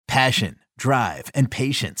Passion, drive, and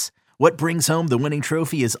patience. What brings home the winning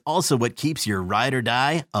trophy is also what keeps your ride or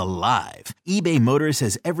die alive. eBay Motors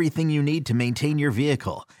has everything you need to maintain your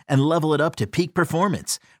vehicle and level it up to peak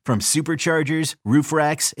performance, from superchargers, roof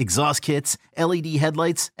racks, exhaust kits, LED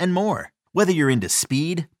headlights, and more. Whether you're into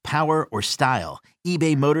speed, power, or style,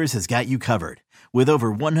 eBay Motors has got you covered. With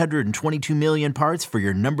over 122 million parts for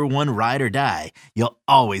your number one ride or die, you'll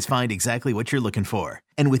always find exactly what you're looking for.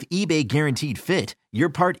 And with eBay Guaranteed Fit, your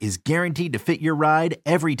part is guaranteed to fit your ride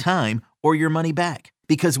every time or your money back.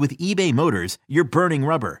 Because with eBay Motors, you're burning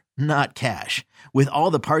rubber, not cash. With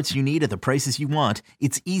all the parts you need at the prices you want,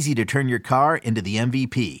 it's easy to turn your car into the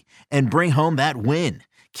MVP and bring home that win.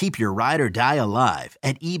 Keep your ride or die alive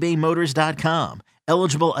at ebaymotors.com.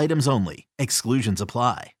 Eligible items only. Exclusions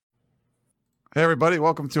apply. Hey, everybody.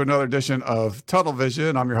 Welcome to another edition of Tunnel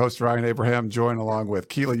Vision. I'm your host, Ryan Abraham, joined along with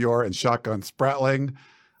Keely Yore and Shotgun Spratling.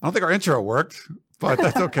 I don't think our intro worked, but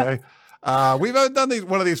that's okay. We've done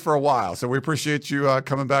one of these for a while, so we appreciate you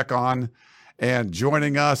coming back on and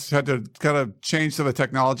joining us. Had to kind of change some of the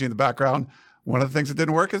technology in the background. One of the things that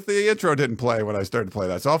didn't work is the intro didn't play when I started to play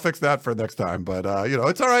that, so I'll fix that for next time. But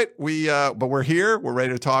it's all right. But we're here. We're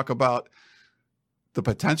ready to talk about the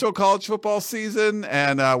potential college football season,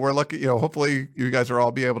 and we're looking. Hopefully, you guys will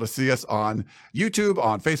all be able to see us on YouTube,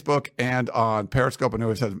 on Facebook, and on Periscope. I know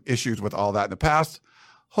we've had issues with all that in the past.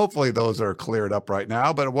 Hopefully, those are cleared up right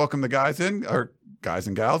now. But welcome the guys and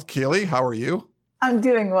gals. Keely, how are you? I'm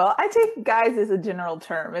doing well. I take guys as a general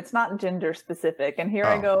term. It's not gender specific. And here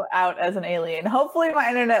I go out as an alien. Hopefully my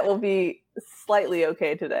internet will be slightly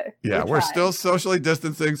okay today. Yeah, we're still socially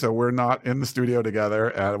distancing, so we're not in the studio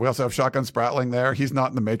together. We also have Shotgun Spratling there. He's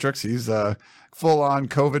not in the Matrix. He's full on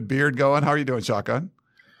COVID beard going. How are you doing, Shotgun?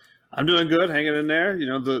 I'm doing good, hanging in there.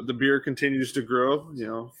 The beard continues to grow,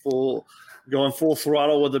 going full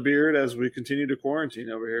throttle with the beard as we continue to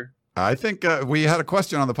quarantine over here. I think we had a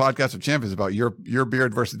question on the podcast of champions about your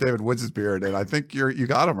beard versus David Woods' beard, and I think you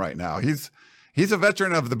got him right now. He's a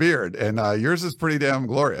veteran of the beard, and yours is pretty damn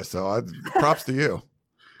glorious. So props to you.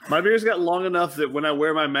 My beard's got long enough that when I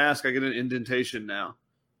wear my mask, I get an indentation now.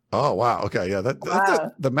 Oh wow, okay, yeah, that's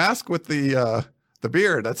the mask with the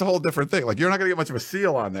beard. That's a whole different thing. Like you're not gonna get much of a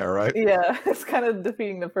seal on there, right? Yeah, it's kind of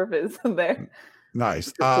defeating the purpose there.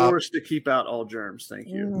 Nice. Forced to keep out all germs. Thank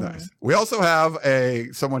you. Nice. We also have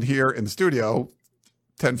someone here in the studio,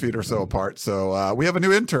 10 feet or so apart. So we have a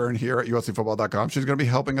new intern here at USCfootball.com. She's going to be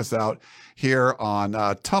helping us out here on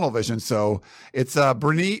Tunnel Vision. So it's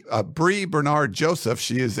Bree Bernard Joseph.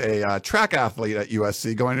 She is a track athlete at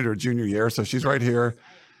USC going into her junior year. So she's right here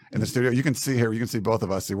in the studio. You can see her. You can see both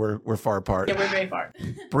of us. See, we're far apart. Yeah, we're very far.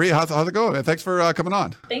 Bree, how's it going? And thanks for coming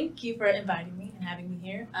on. Thank you for inviting me and having me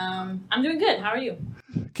here. I'm doing good. How are you?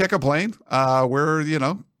 Can't complain.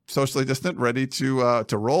 We're socially distant, ready to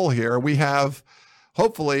roll here. We have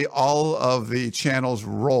hopefully all of the channels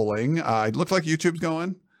rolling. It looks like YouTube's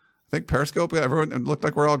going. I think Periscope, everyone, it looked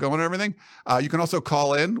like we're all going and everything. You can also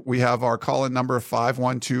call in. We have our call-in number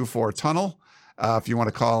 5124-TUNNEL. If you want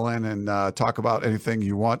to call in and talk about anything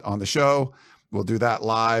you want on the show, we'll do that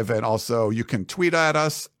live. And also you can tweet at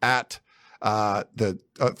us at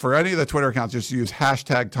for any of the Twitter accounts, just use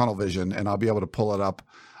hashtag Tunnel Vision and I'll be able to pull it up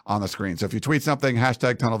on the screen. So if you tweet something,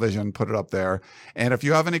 hashtag Tunnel Vision, put it up there. And if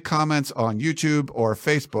you have any comments on YouTube or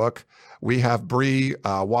Facebook, we have Bree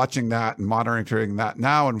watching that and monitoring that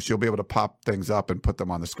now, and she'll be able to pop things up and put them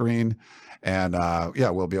on the screen. And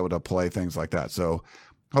we'll be able to play things like that. So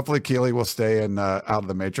hopefully Keely will stay out of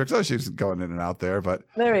the Matrix. Oh, she's going in and out there, but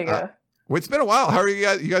there we go. It's been a while. How are you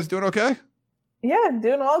guys? You guys doing okay? Yeah,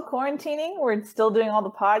 doing well. Quarantining. We're still doing all the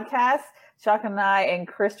podcasts. Shotgun and I and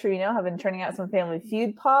Chris Trevino have been turning out some Family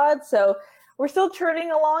Feud pods. So we're still churning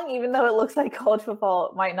along, even though it looks like college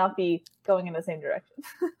football might not be going in the same direction.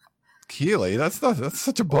 Keely, that's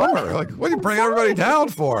such a bummer. Like, what are you bringing everybody down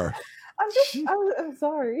for? I'm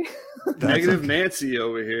sorry. Negative Nancy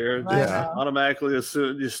over here. Yeah. Automatically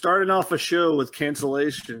assume you're starting off a show with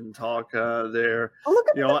cancellation talk there. Look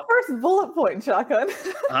at the first bullet point, Shotgun.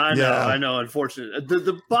 I know. Unfortunately,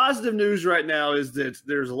 the positive news right now is that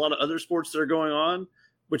there's a lot of other sports that are going on,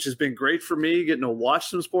 which has been great for me getting to watch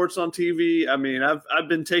some sports on TV. I mean, I've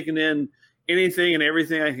been taking in anything and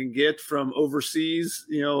everything I can get from overseas,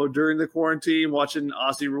 during the quarantine, watching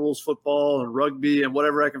Aussie rules football and rugby and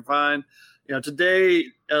whatever I can find. Today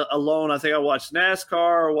alone, I think I watched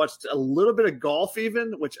NASCAR, watched a little bit of golf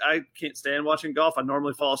even, which I can't stand watching golf. I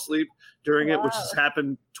normally fall asleep during it, which has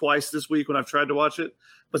happened twice this week when I've tried to watch it.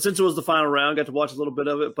 But since it was the final round, got to watch a little bit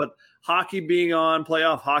of it. But hockey being on,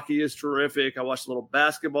 playoff hockey is terrific. I watched a little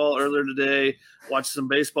basketball earlier today, watched some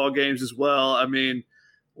baseball games as well. I mean,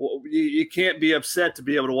 you can't be upset to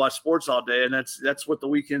be able to watch sports all day, and that's what the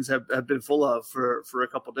weekends have been full of for a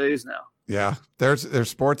couple of days now. Yeah, there's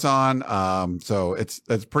sports on, so it's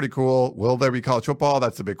pretty cool. Will there be college football?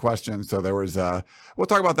 That's the big question. So there was we'll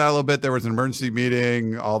talk about that a little bit. There was an emergency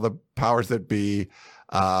meeting, all the powers that be.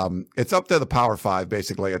 It's up to the Power Five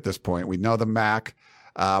basically at this point. We know the MAC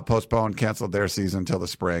postponed, canceled their season until the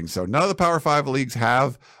spring. So none of the Power Five leagues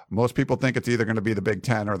have. Most people think it's either going to be the Big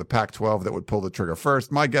Ten or the Pac-12 that would pull the trigger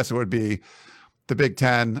first. My guess it would be the Big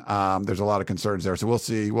Ten. There's a lot of concerns there, so we'll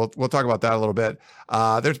see. We'll talk about that a little bit.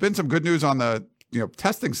 There's been some good news on the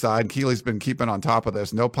testing side. Keely's been keeping on top of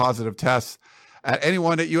this. No positive tests at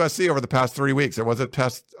anyone at USC over the past 3 weeks. There was a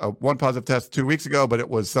test, one positive test 2 weeks ago, but it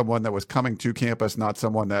was someone that was coming to campus, not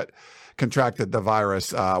someone that contracted the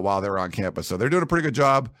virus while they were on campus. So they're doing a pretty good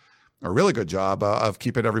job, a really good job of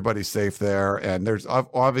keeping everybody safe there. And there's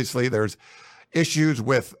obviously issues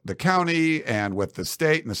with the county and with the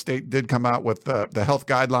state, and the state did come out with the health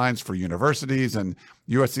guidelines for universities, and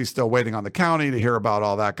USC is still waiting on the county to hear about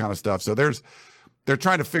all that kind of stuff. So they're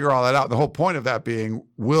trying to figure all that out. The whole point of that being,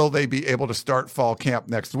 will they be able to start fall camp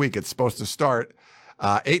next week? It's supposed to start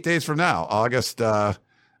 8 days from now, August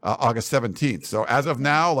 17th. So as of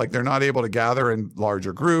now, like, they're not able to gather in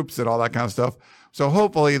larger groups and all that kind of stuff. So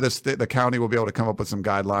hopefully the county will be able to come up with some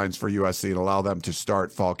guidelines for USC and allow them to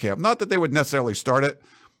start fall camp. Not that they would necessarily start it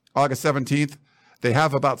August 17th. They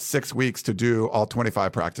have about 6 weeks to do all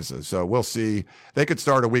 25 practices. So we'll see. They could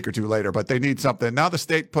start a week or two later, but they need something. Now the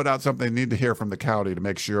state put out something. They need to hear from the county to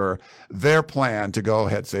make sure their plan to go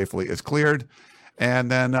ahead safely is cleared.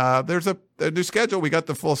 And then there's a new schedule. We got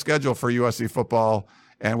the full schedule for USC football,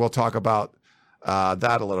 and we'll talk about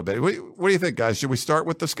that a little bit. What do you think, guys? Should we start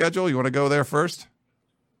with the schedule? You want to go there first?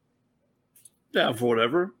 Yeah, for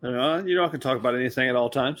whatever. I can talk about anything at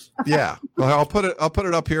all times. Yeah. Well, I'll put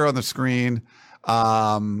it up here on the screen.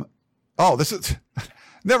 This is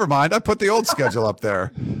never mind. I put the old schedule up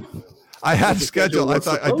there. I had a schedule. I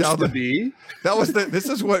thought I downloaded. This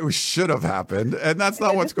is what should have happened, and that's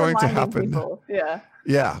not what's going to happen. People. Yeah.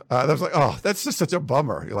 Yeah, that was like, oh, that's just such a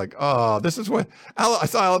bummer. You're like, oh, this is what I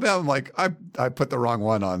saw Alabama. I'm like, I put the wrong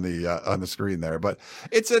one on the screen there, but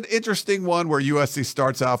it's an interesting one where USC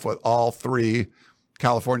starts off with all 3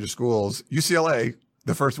 California schools. UCLA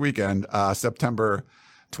the first weekend, September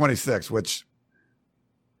 26th, which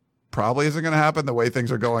probably isn't going to happen the way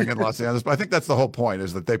things are going in Los Angeles. But I think that's the whole point,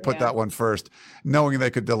 is that they put that one first, knowing they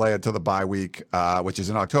could delay it to the bye week, which is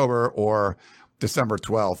in October, or December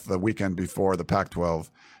 12th, the weekend before the Pac-12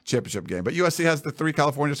 championship game. But USC has the 3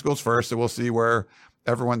 California schools first, so we'll see where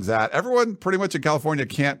everyone's at. Everyone pretty much in California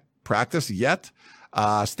can't practice yet.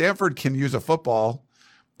 Stanford can use a football.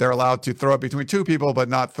 They're allowed to throw it between 2 people, but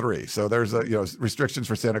not 3. So there's restrictions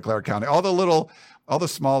for Santa Clara County. All the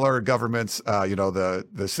smaller governments,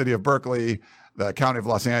 the city of Berkeley, the county of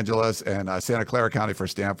Los Angeles, and Santa Clara County for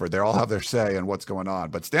Stanford, they all have their say in what's going on.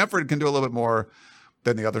 But Stanford can do a little bit more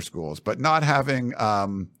than the other schools, but not having,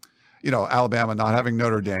 Alabama, not having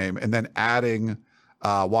Notre Dame, and then adding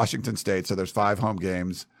Washington State. So there's 5 home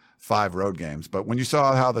games, 5 road games. But when you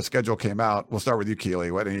saw how the schedule came out, we'll start with you, Keely.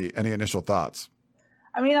 What any initial thoughts?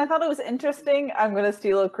 I mean, I thought it was interesting. I'm going to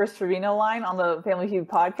steal a Chris Trevino line on the Family Feud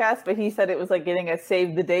podcast, but he said it was like getting a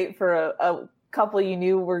save the date for a couple you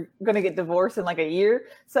knew were going to get divorced in like a year.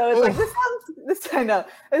 So it's like,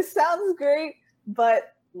 this sounds great,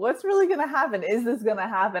 but what's really going to happen? Is this going to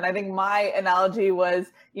happen? I think my analogy was,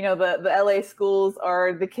 the LA schools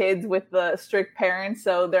are the kids with the strict parents.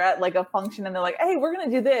 So they're at like a function and they're like, hey, we're going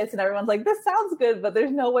to do this. And everyone's like, this sounds good, but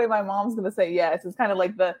there's no way my mom's going to say yes. It's kind of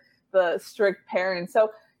like the strict parents.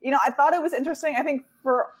 So, I thought it was interesting. I think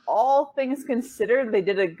for all things considered, they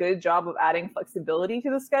did a good job of adding flexibility to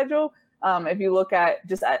the schedule. If you look at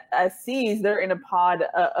just at SCs, they're in a pod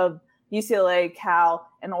of UCLA, Cal,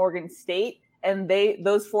 and Oregon State. And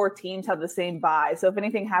those 4 teams have the same bye. So if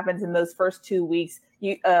anything happens in those first 2 weeks,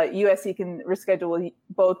 USC can reschedule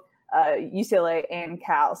both UCLA and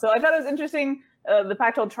Cal. So I thought it was interesting. The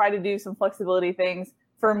Pac-12 tried to do some flexibility things.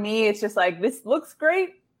 For me, it's just like, this looks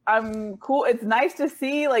great. I'm cool. It's nice to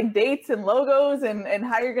see like dates and logos and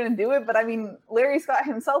how you're going to do it. But I mean, Larry Scott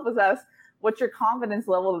himself was asked, what's your confidence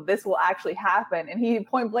level that this will actually happen? And he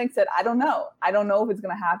point blank said, I don't know. I don't know if it's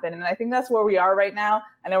going to happen. And I think that's where we are right now.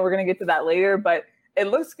 I know we're going to get to that later, but it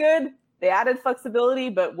looks good. They added flexibility,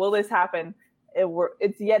 but will this happen?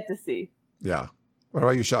 It's yet to see. Yeah. What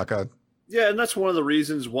about you, Shaka? Yeah, and that's one of the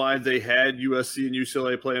reasons why they had USC and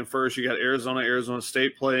UCLA playing first. You got Arizona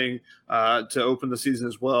State playing to open the season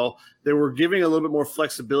as well. They were giving a little bit more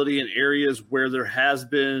flexibility in areas where there have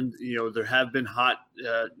been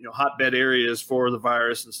hotbed areas for the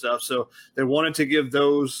virus and stuff. So they wanted to give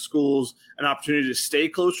those schools an opportunity to stay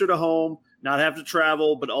closer to home, not have to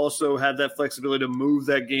travel, but also have that flexibility to move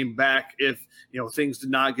that game back if things did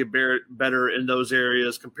not get better in those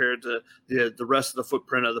areas compared to the rest of the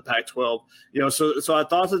footprint of the Pac-12. So I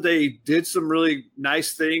thought that they did some really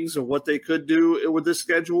nice things of what they could do with this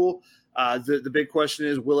schedule. The big question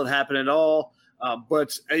is, will it happen at all?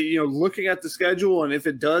 But looking at the schedule, and if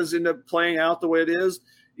it does end up playing out the way it is,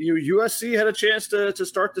 USC had a chance to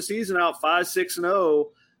start the season out 5-6-0.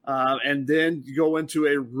 And then you go into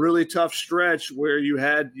a really tough stretch where you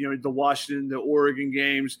had, the Washington, the Oregon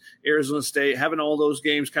games, Arizona State, having all those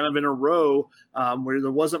games kind of in a row where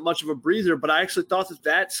there wasn't much of a breather. But I actually thought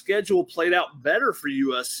that schedule played out better for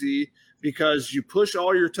USC because you push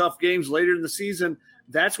all your tough games later in the season.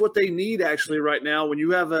 That's what they need actually right now. When you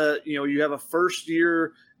have a first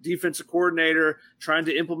year defensive coordinator trying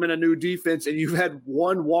to implement a new defense and you've had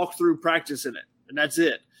one walkthrough practice in it, and that's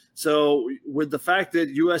it. So with the fact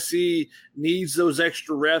that USC needs those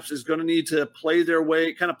extra reps, is going to need to play their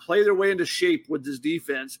way into shape with this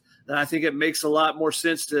defense, then I think it makes a lot more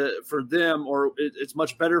sense for them, or it's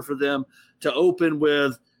much better for them to open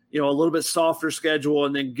with a little bit softer schedule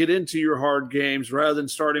and then get into your hard games rather than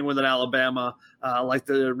starting with an Alabama like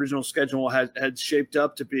the original schedule had shaped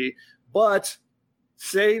up to be. But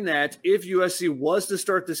saying that, if USC was to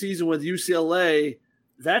start the season with UCLA,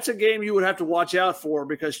 that's a game you would have to watch out for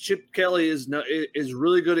because Chip Kelly is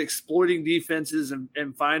really good at exploiting defenses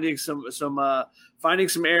and finding some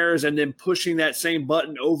errors and then pushing that same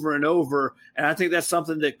button over and over. And I think that's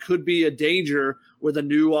something that could be a danger with a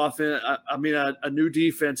new a new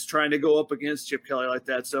defense trying to go up against Chip Kelly like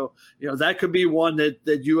that. So that could be one that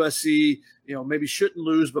USC maybe shouldn't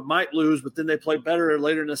lose but might lose, but then they play better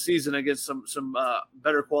later in the season against some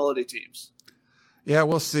better quality teams. Yeah,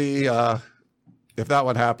 we'll see. If that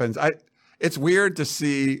one happens, it's weird to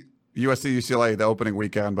see USC UCLA the opening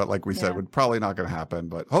weekend, but like we said, would probably not going to happen.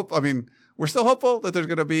 But we're still hopeful that there's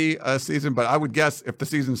going to be a season. But I would guess if the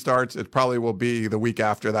season starts, it probably will be the week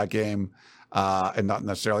after that game, and not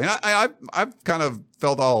necessarily. And I've kind of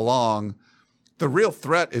felt all along the real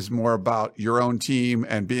threat is more about your own team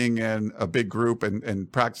and being in a big group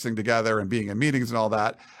and practicing together and being in meetings and all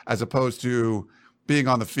that, as opposed to being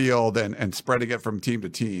on the field and spreading it from team to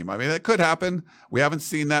team. I mean, it could happen. We haven't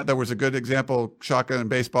seen that. There was a good example, shotgun in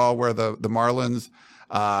baseball, where the Marlins,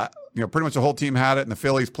 pretty much the whole team had it, and the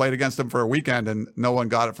Phillies played against them for a weekend, and no one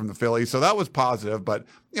got it from the Phillies. So that was positive. But,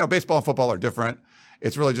 baseball and football are different.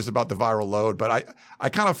 It's really just about the viral load. But I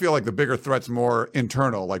kind of feel like the bigger threat's more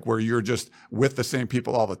internal, like where you're just with the same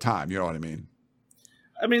people all the time. You know what I mean?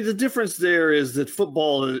 I mean, the difference there is that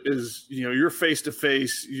football is, you're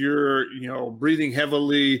face-to-face, you're, breathing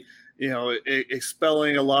heavily,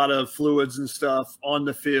 expelling a lot of fluids and stuff on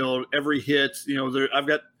the field. Every hit, I've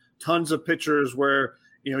got tons of pictures where,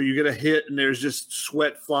 you get a hit and there's just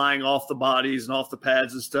sweat flying off the bodies and off the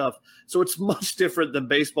pads and stuff. So it's much different than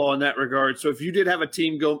baseball in that regard. So if you did have a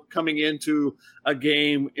team coming into a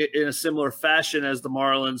game in a similar fashion as the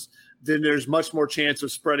Marlins, then there's much more chance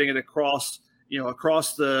of spreading it across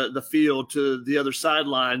the field to the other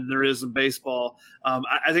sideline than there is in baseball.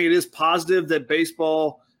 I think it is positive that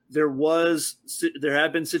baseball, there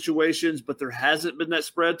have been situations, but there hasn't been that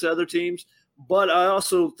spread to other teams. But I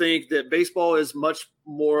also think that baseball is much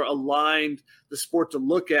more aligned, the sport to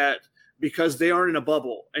look at, because they aren't in a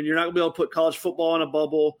bubble, and you're not going to be able to put college football in a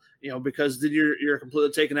bubble, because then you're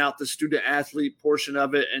completely taking out the student athlete portion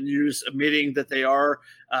of it, and you're just admitting that they are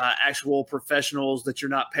actual professionals that you're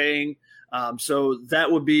not paying. So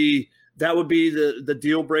that would be the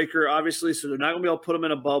deal breaker, obviously. So they're not going to be able to put them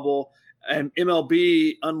in a bubble. And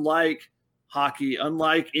MLB, unlike hockey,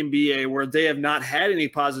 unlike NBA, where they have not had any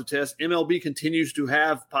positive tests, MLB continues to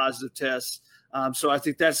have positive tests. So I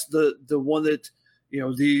think that's the one that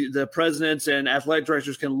the presidents and athletic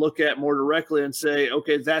directors can look at more directly and say,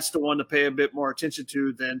 okay, that's the one to pay a bit more attention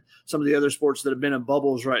to than some of the other sports that have been in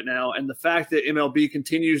bubbles right now. And the fact that MLB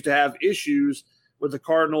continues to have issues with the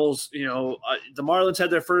Cardinals, the Marlins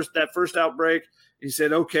had that first outbreak. He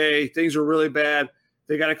said, okay, things are really bad.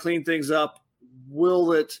 They got to clean things up.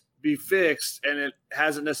 Will it be fixed? And it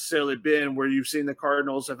hasn't necessarily been, where you've seen the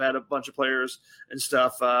Cardinals have had a bunch of players and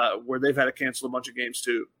stuff where they've had to cancel a bunch of games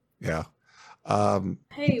too. Yeah.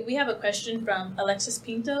 Hey, we have a question from Alexis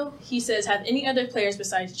Pinto. He says, have any other players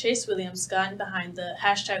besides Chase Williams gotten behind the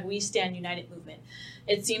 #WeStandUnited movement?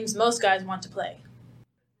 It seems most guys want to play.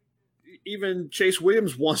 even Chase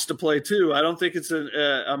Williams wants to play too. I don't think it's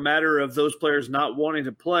a matter of those players not wanting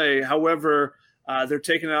to play. However, they're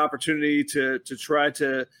taking an opportunity to try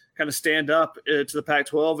to kind of stand up to the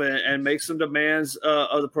Pac-12 and make some demands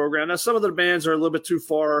of the program. Now, some of the demands are a little bit too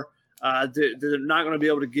far. They're not going to be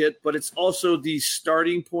able to get, but it's also the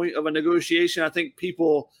starting point of a negotiation. I think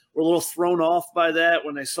people were a little thrown off by that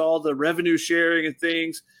when they saw the revenue sharing and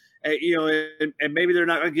things. And maybe they're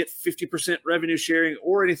not going to get 50% revenue sharing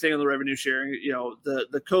or anything on the revenue sharing.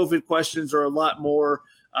 The COVID questions are a lot more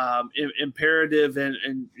imperative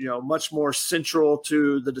and much more central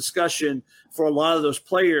to the discussion for a lot of those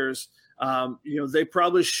players. They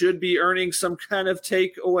probably should be earning some kind of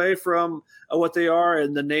take away from what they are,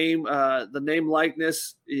 and the name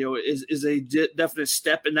likeness, is a definite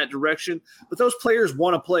step in that direction. But those players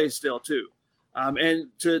want to play still too. And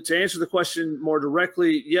to answer the question more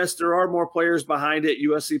directly, yes, there are more players behind it,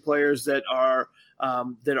 USC players that are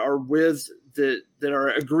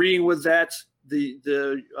agreeing with that.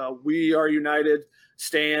 The We Are United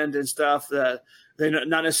stand and stuff that they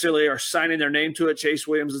not necessarily are signing their name to it. Chase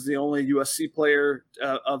Williams is the only USC player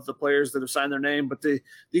of the players that have signed their name, but the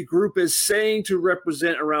group is saying to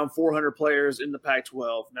represent around 400 players in the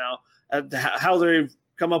Pac-12. Now, how they've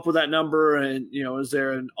come up with that number, and is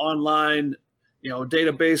there an online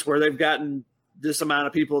database where they've gotten this amount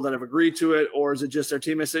of people that have agreed to it, or is it just their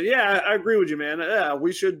teammates saying, "Yeah, I agree with you, man. Yeah,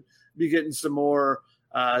 we should be getting some more."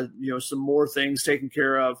 Some more things taken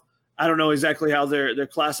care of. I don't know exactly how they're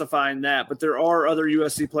classifying that, but there are other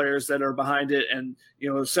USC players that are behind it, and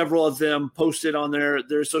several of them posted on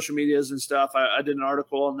their social medias and stuff. I did an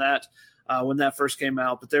article on that when that first came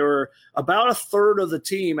out, but there were about a third of the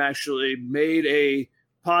team actually made a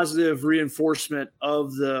positive reinforcement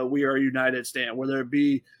of the We Are United stand, whether it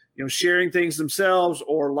be sharing things themselves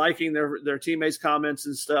or liking their teammates' comments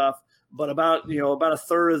and stuff. But about a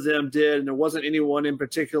third of them did, and there wasn't anyone in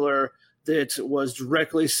particular that was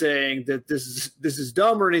directly saying that this is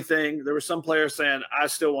dumb or anything. There were some players saying, "I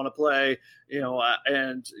still want to play,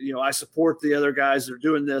 I support the other guys that are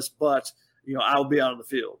doing this, but I'll be out on the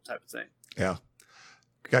field," type of thing. Yeah.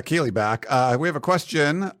 Got Keely back. We have a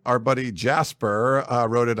question. Our buddy Jasper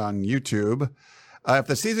wrote it on YouTube. If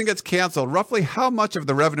the season gets canceled, roughly how much of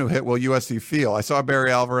the revenue hit will USC feel? I saw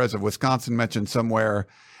Barry Alvarez of Wisconsin mentioned somewhere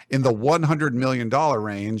in the $100 million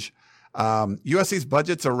range. USC's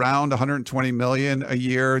budget's around $120 million a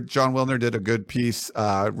year. John Wilner did a good piece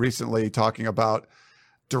recently talking about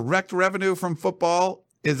direct revenue from football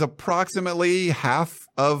is approximately half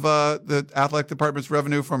of the athletic department's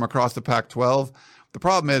revenue from across the Pac-12. The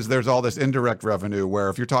problem is there's all this indirect revenue where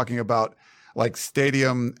if you're talking about like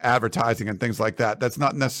stadium advertising and things like that, that's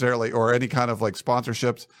not necessarily, or any kind of like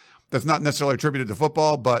sponsorships, that's not necessarily attributed to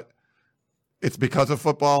football, but it's because of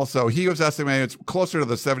football. So he was estimating it's closer to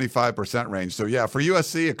the 75% range. So yeah, for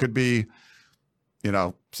USC, it could be,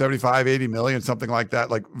 75, 80 million, something like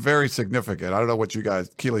that, like very significant. I don't know what you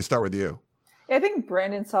guys, Keely, start with you. Yeah, I think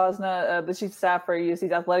Brandon Sosna, the chief staff for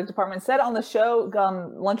USC's athletic department, said on the show,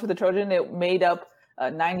 Lunch with the Trojan, it made up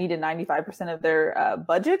 90 to 95% of their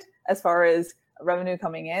budget as far as revenue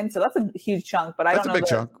coming in. So that's a huge chunk, but I don't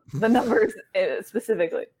know the numbers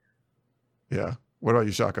specifically. Yeah. What about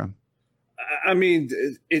you, Shotgun? I mean,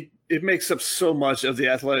 it makes up so much of the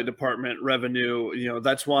athletic department revenue.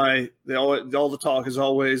 That's why all the talk is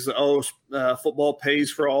always, football pays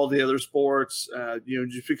for all the other sports.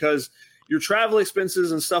 Just because your travel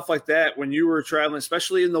expenses and stuff like that, when you were traveling,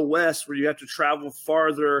 especially in the West, where you have to travel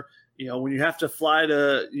farther, when you have to fly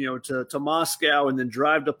to Moscow and then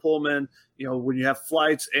drive to Pullman, when you have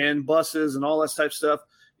flights and buses and all that type of stuff,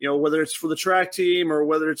 whether it's for the track team or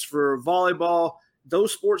whether it's for volleyball,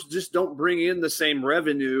 those sports just don't bring in the same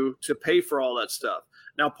revenue to pay for all that stuff.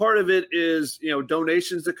 Now, part of it is,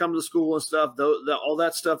 donations that come to the school and stuff. All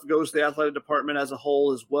that stuff goes to the athletic department as a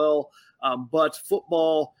whole as well. But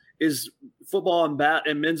football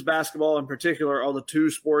and men's basketball in particular are the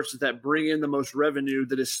two sports that bring in the most revenue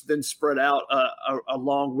that is then spread out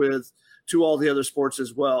along with to all the other sports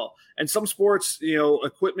as well. And some sports,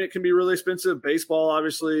 equipment can be really expensive. Baseball,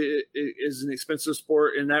 obviously, is an expensive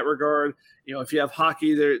sport in that regard. If you have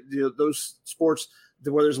hockey, those sports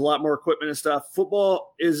where there's a lot more equipment and stuff.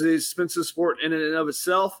 Football is an expensive sport in and of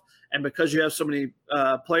itself, and because you have so many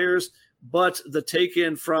players, but the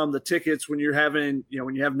take-in from the tickets when you have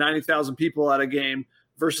 90,000 people at a game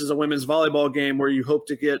versus a women's volleyball game where you hope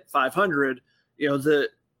to get 500,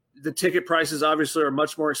 the ticket prices obviously are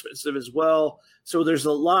much more expensive as well. So there's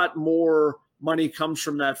a lot more money comes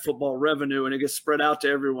from that football revenue, and it gets spread out to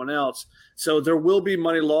everyone else. So there will be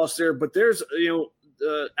money lost there, but there's,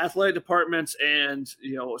 athletic departments and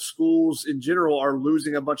schools in general are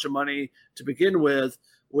losing a bunch of money to begin with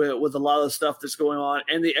a lot of the stuff that's going on,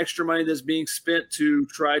 and the extra money that's being spent to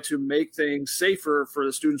try to make things safer for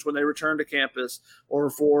the students when they return to campus, or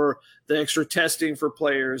for the extra testing for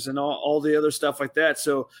players and all the other stuff like that.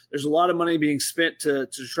 So there's a lot of money being spent to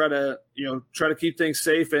try to keep things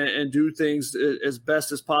safe and do things as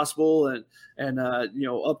best as possible and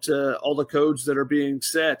up to all the codes that are being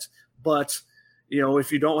set. But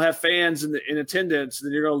if you don't have fans in attendance,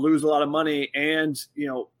 then you're going to lose a lot of money. And,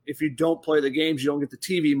 if you don't play the games, you don't get the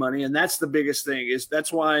TV money. And that's the biggest thing.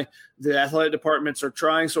 That's why the athletic departments are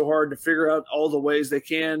trying so hard to figure out all the ways they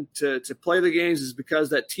can to play the games, is because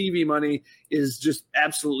that TV money is just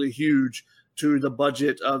absolutely huge to the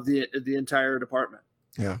budget of the entire department.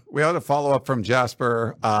 Yeah. We ought to follow up from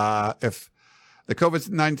Jasper. If the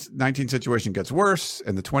COVID-19 situation gets worse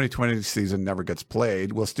and the 2020 season never gets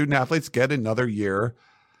played, will student athletes get another year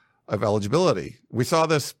of eligibility? We saw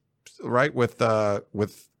this right with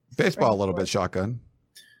baseball a little bit, Shotgun.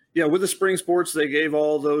 Yeah, with the spring sports, they gave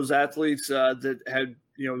all those athletes that had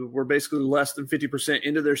were basically less than 50%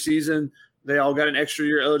 into their season, they all got an extra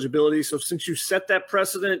year eligibility. So since you set that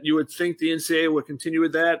precedent, you would think the NCAA would continue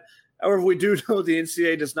with that. However, we do know the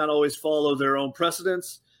NCAA does not always follow their own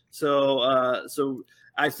precedents. So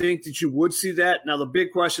I think that you would see that. Now, the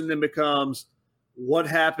big question then becomes, what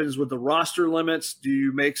happens with the roster limits? Do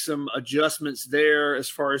you make some adjustments there as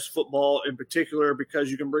far as football in particular?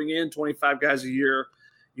 Because you can bring in 25 guys a year.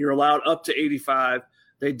 You're allowed up to 85.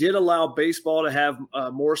 They did allow baseball to have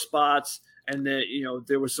more spots, and then,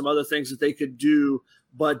 there were some other things that they could do.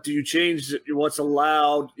 But do you change what's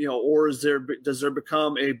allowed, or does there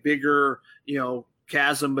become a bigger,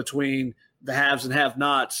 chasm between the haves and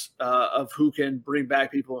have-nots of who can bring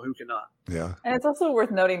back people and who cannot? Yeah. And it's also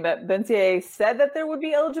worth noting that the NCAA said that there would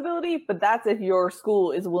be eligibility, but that's if your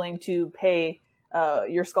school is willing to pay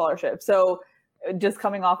your scholarship. So just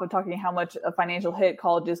coming off of talking how much a financial hit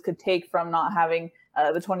colleges could take from not having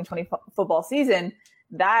the 2020 football season,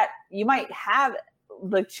 that you might have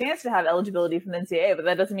the chance to have eligibility from the NCAA, but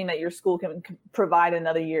that doesn't mean that your school can provide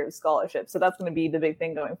another year of scholarship. So that's going to be the big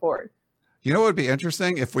thing going forward. You know what would be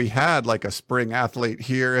interesting? If we had like a spring athlete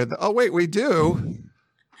here. And we do.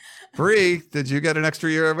 Bree, did you get an extra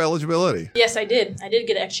year of eligibility? Yes, I did. I did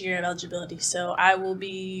get an extra year of eligibility. So I will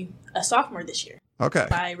be a sophomore this year. Okay.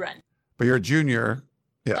 By run. But you're a junior.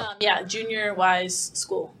 Yeah. Junior-wise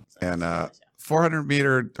school. So and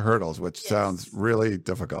 400-meter hurdles, which sounds really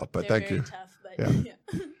difficult, but they're thank you. Tough, but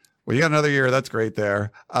yeah. Well, you got another year. That's great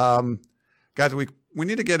there. Guys, we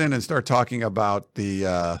need to get in and start talking about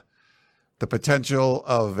the potential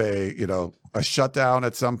of a shutdown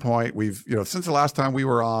at some point. We've, since the last time we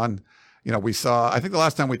were on, we saw, I think the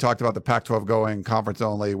last time we talked about the Pac-12 going conference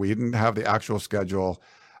only, we didn't have the actual schedule.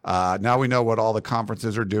 Now we know what all the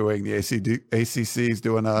conferences are doing. The ACC is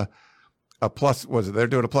doing a plus, they're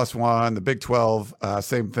doing a +1, the Big 12,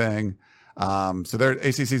 same thing. So their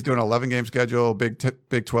ACC is doing an 11-game schedule,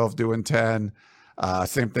 Big 12 doing 10.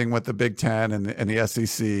 Same thing with the Big 10 and the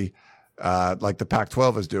SEC, like the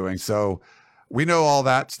Pac-12 is doing. So we know all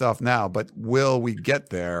that stuff now, but will we get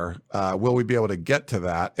there? Will we be able to get to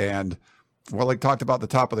that? And like talked about at the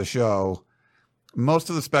top of the show, most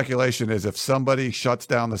of the speculation is if somebody shuts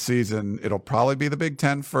down the season, it'll probably be the Big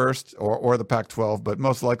 10 first or the Pac-12, but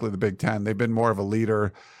most likely the Big 10. They've been more of a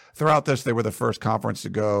leader throughout this. They were the first conference to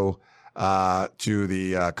go to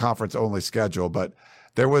the conference only schedule, but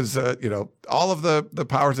there was, all of the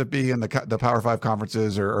powers that be in the Power 5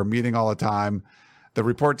 conferences are meeting all the time. The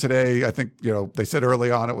report today, I think, they said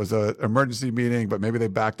early on it was an emergency meeting, but maybe they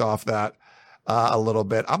backed off that a little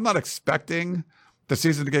bit. I'm not expecting the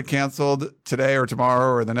season to get canceled today or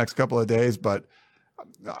tomorrow or the next couple of days, but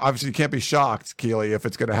obviously you can't be shocked, Keely, if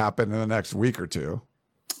it's going to happen in the next week or two.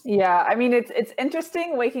 Yeah, I mean, it's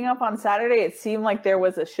interesting waking up on Saturday. It seemed like there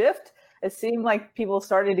was a shift. It seemed like people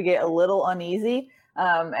started to get a little uneasy.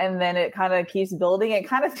 And then it kind of keeps building. It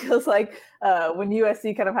kind of feels like when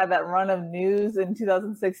USC kind of had that run of news in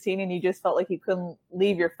 2016 and you just felt like you couldn't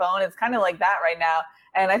leave your phone. It's kind of like that right now.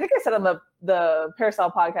 And I think I said on the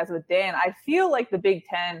Peristyle podcast with Dan, I feel like the Big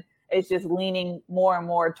Ten is just leaning more and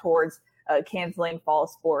more towards canceling fall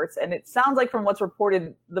sports. And it sounds like from what's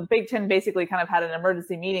reported, the Big Ten basically kind of had an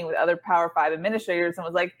emergency meeting with other Power 5 administrators and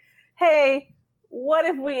was like, hey, what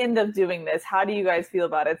if we end up doing this? How do you guys feel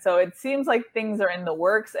about it? So it seems like things are in the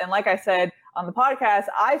works. And like I said on the podcast,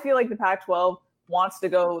 I feel like the Pac-12 wants to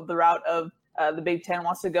go the route of the Big Ten,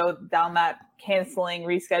 wants to go down that canceling,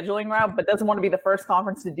 rescheduling route, but doesn't want to be the first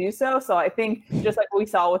conference to do so. So I think just like we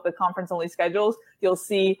saw with the conference only schedules, you'll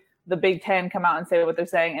see the Big Ten come out and say what they're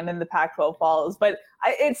saying, and then the Pac-12 follows. But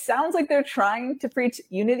it sounds like they're trying to preach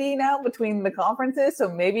unity now between the conferences. So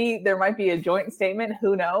maybe there might be a joint statement.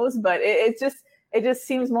 Who knows? But it just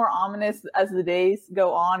seems more ominous as the days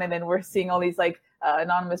go on, and then we're seeing all these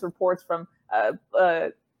anonymous reports from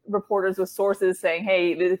reporters with sources saying,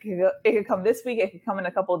 hey, it could come this week, it could come in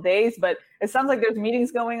a couple of days. But it sounds like there's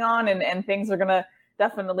meetings going on, and things are going to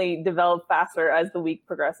definitely develop faster as the week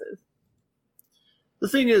progresses. The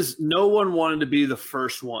thing is, no one wanted to be the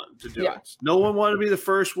first one to do it. No one wanted to be the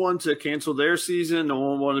first one to cancel their season. No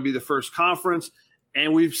one wanted to be the first conference.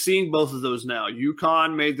 And we've seen both of those now.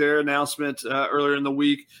 UConn made their announcement earlier in the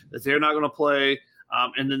week that they're not going to play.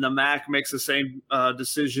 And then the MAC makes the same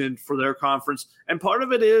decision for their conference. And part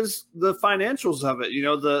of it is the financials of it. You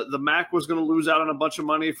know, the MAC was going to lose out on a bunch of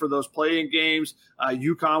money for those playing games.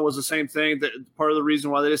 UConn was the same thing. That part of the reason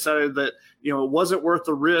why they decided that, you know, it wasn't worth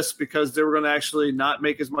the risk because they were going to actually not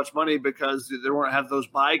make as much money because they weren't have those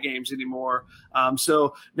bye games anymore.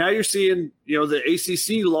 So now you're seeing, you know, the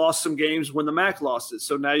ACC lost some games when the MAC lost it.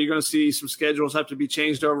 So now you're going to see some schedules have to be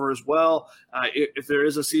changed over as well if there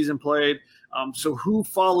is a season played. So who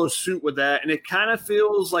follows suit with that? And it kind of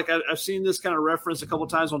feels like I've seen this kind of reference a couple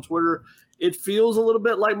times on Twitter. It feels a little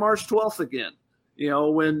bit like March 12th again. You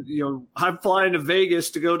know, when, you know, I'm flying to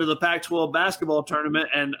Vegas to go to the Pac-12 basketball tournament,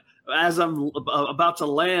 and as I'm about to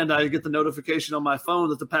land, I get the notification on my phone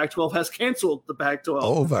that the Pac-12 has canceled the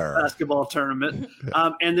Pac-12 basketball tournament.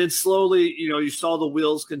 And then slowly, you know, you saw the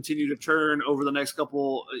wheels continue to turn over the next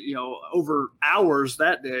couple, you know, over hours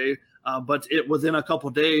that day. But within a couple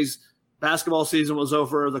days, basketball season was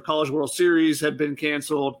over. The College World Series had been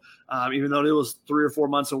canceled, even though it was 3 or 4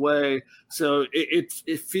 months away. So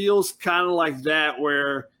it feels kind of like that,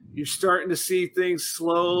 where you're starting to see things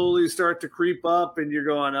slowly start to creep up, and you're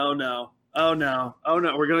going, oh no,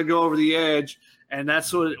 we're going to go over the edge. And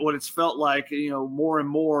that's what it's felt like, you know, more and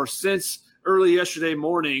more since early yesterday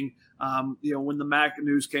morning. You know, when the MAC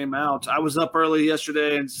news came out, I was up early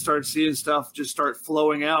yesterday and started seeing stuff just start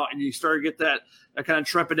flowing out, and you start to get that kind of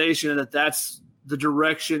trepidation that that's the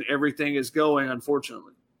direction everything is going,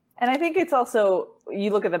 unfortunately. And I think it's also,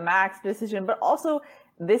 you look at the MAC's decision, but also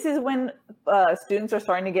this is when students are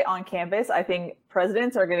starting to get on campus. I think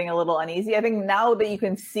presidents are getting a little uneasy. I think now that you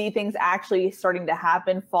can see things actually starting to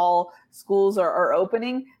happen, fall schools are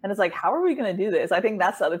opening, and it's like, how are we going to do this? I think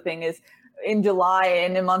that's the other thing is, in July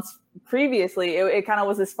and in months previously, it kind of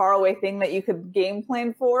was this far away thing that you could game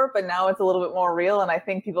plan for, but now it's a little bit more real. And I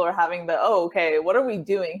think people are having okay, what are we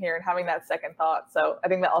doing here? And having that second thought. So I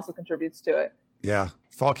think that also contributes to it. Yeah.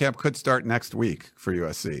 Fall camp could start next week for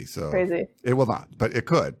USC. So crazy. It will not, but it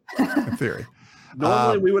could in theory.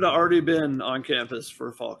 Normally, we would have already been on campus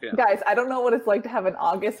for fall camp. Guys, I don't know what it's like to have an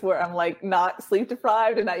August where I'm like not sleep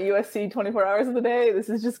deprived and at USC 24 hours of the day. This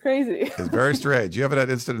is just crazy. It's very strange. You haven't had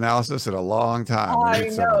instant analysis in a long time. I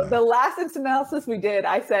know. The last instant analysis we did,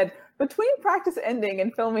 I said, between practice ending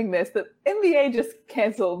and filming this, the NBA just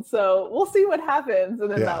canceled. So we'll see what happens. And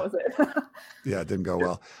then that was it. Yeah, it didn't go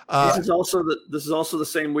well. This is also the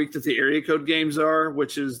same week that the area code games are,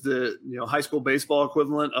 which is the high school baseball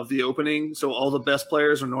equivalent of the opening. So all the best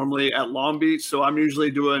players are normally at Long Beach. So I'm usually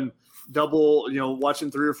doing double, watching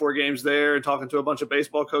 3 or 4 games there and talking to a bunch of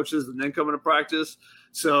baseball coaches and then coming to practice.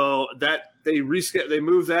 So that they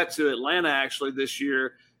moved that to Atlanta actually this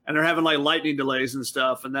year. And they're having like lightning delays and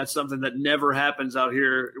stuff. And that's something that never happens out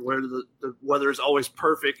here where the weather is always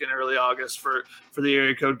perfect in early August for the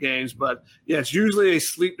area code games. But yeah, it's usually a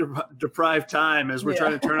sleep deprived time as we're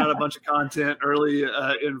trying to turn out a bunch of content early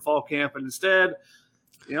in fall camp. And instead,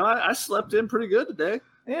 I slept in pretty good today.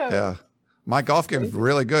 Yeah. My golf game is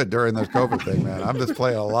really good during this COVID thing, man. I'm just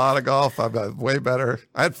playing a lot of golf. I've got way better.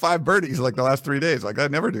 I had 5 birdies like the last 3 days. Like I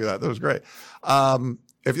never do that. That was great.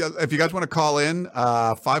 If you guys want to call in,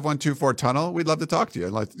 5124-TUNNEL, we'd love to talk to you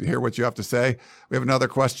and like to hear what you have to say. We have another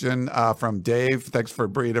question from Dave. Thanks for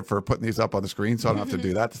Brita for putting these up on the screen, so I don't have to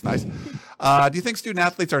do that. That's nice. Do you think student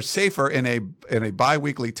athletes are safer in a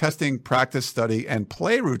biweekly testing, practice, study, and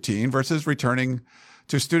play routine versus returning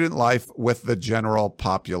to student life with the general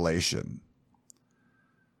population?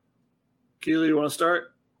 Keely, you want to start?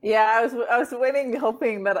 Yeah, I was waiting,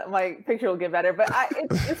 hoping that my picture will get better. But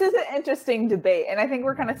this is an interesting debate, and I think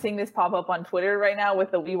we're kind of seeing this pop up on Twitter right now with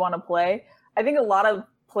the "We Want to Play." I think a lot of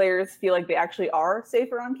players feel like they actually are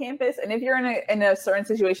safer on campus, and if you're in a certain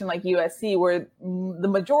situation like USC, where the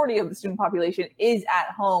majority of the student population is at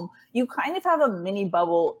home, you kind of have a mini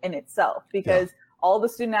bubble in itself because all the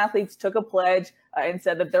student athletes took a pledge and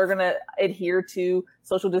said that they're going to adhere to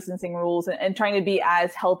social distancing rules and trying to be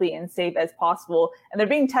as healthy and safe as possible. And they're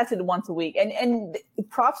being tested once a week. And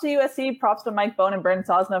props to USC, props to Mike Bohn and Brent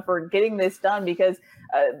Sosna for getting this done, because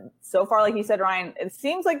so far, like you said, Ryan, it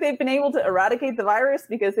seems like they've been able to eradicate the virus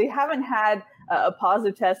because they haven't had a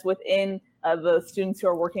positive test within the students who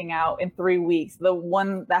are working out in 3 weeks. The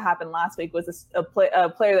one that happened last week was a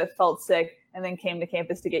player that felt sick and then came to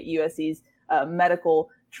campus to get USC's medical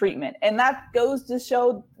treatment. And that goes to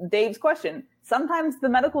show Dave's question. Sometimes the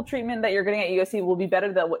medical treatment that you're getting at USC will be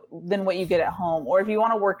better than what you get at home. Or if you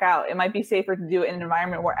want to work out, it might be safer to do it in an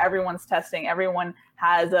environment where everyone's testing, everyone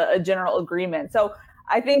has a general agreement. So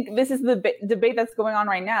I think this is the debate that's going on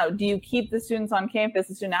right now. Do you keep the students on campus,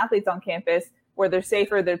 the student athletes on campus, where they're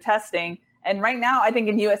safer, they're testing? And right now, I think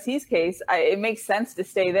in USC's case, it makes sense to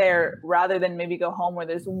stay there rather than maybe go home where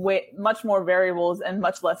there's much more variables and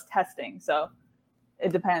much less testing. So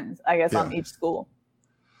it depends, I guess, on each school.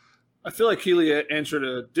 I feel like Keely answered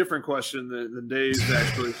a different question than Dave's,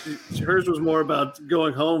 actually. Hers was more about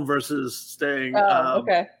going home versus staying.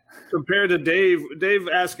 Okay. Compared to Dave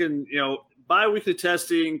asking, biweekly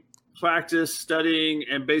testing, practice, studying,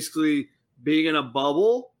 and basically being in a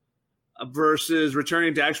bubble versus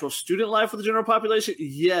returning to actual student life with the general population.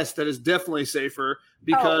 Yes, that is definitely safer,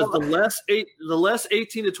 because the less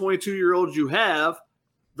 18 to 22-year-olds you have,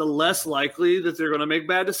 the less likely that they're going to make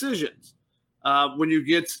bad decisions. When you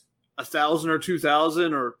get 1,000 or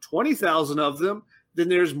 2,000 or 20,000 of them, then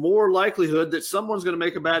there's more likelihood that someone's going to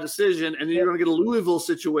make a bad decision, and then you're going to get a Louisville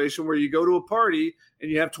situation where you go to a party and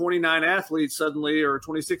you have 29 athletes suddenly, or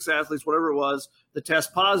 26 athletes, whatever it was, that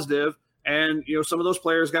test positive, and some of those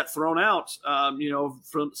players got thrown out,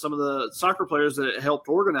 from some of the soccer players that helped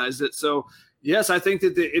organize it. So yes, I think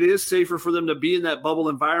that it is safer for them to be in that bubble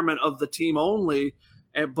environment of the team only.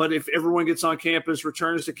 But if everyone gets on campus,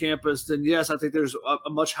 returns to campus, then yes, I think there's a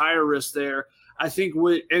much higher risk there. I think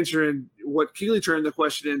answering what Keely turned the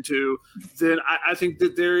question into, then I think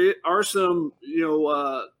that there are some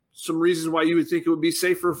reasons why you would think it would be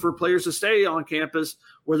safer for players to stay on campus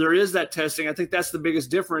where there is that testing. I think that's the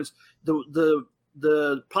biggest difference.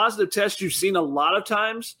 The positive tests you've seen a lot of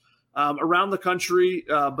times around the country,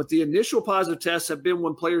 but the initial positive tests have been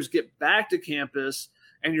when players get back to campus.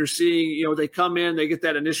 And you're seeing, they come in, they get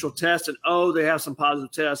that initial test, and they have some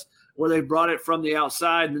positive tests where they brought it from the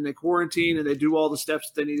outside, and then they quarantine and they do all the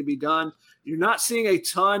steps that need to be done. You're not seeing a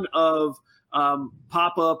ton of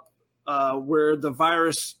pop-up where the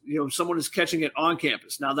virus, someone is catching it on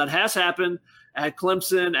campus. Now, that has happened at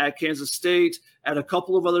Clemson, at Kansas State, at a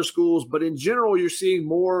couple of other schools, but in general, you're seeing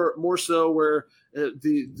more so where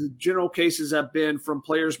the general cases have been from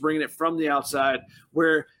players bringing it from the outside,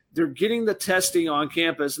 where they're getting the testing on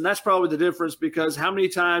campus. And that's probably the difference, because how many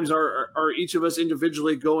times are each of us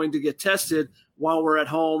individually going to get tested while we're at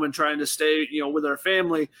home and trying to stay, with our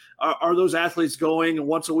family? Are those athletes going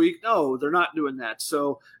once a week? No, they're not doing that.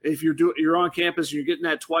 So if you're on campus and you're getting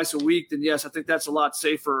that twice a week, then yes, I think that's a lot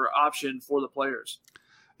safer option for the players.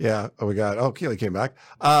 Yeah. Keely came back.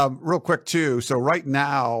 Real quick too. So right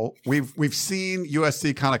now we've seen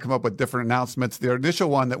USC kind of come up with different announcements. The initial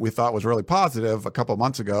one that we thought was really positive a couple of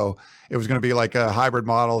months ago, it was going to be like a hybrid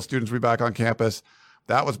model. Students will be back on campus.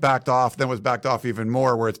 That was backed off. Then was backed off even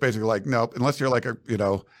more, where it's basically like, nope, unless you're like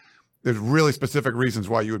there's really specific reasons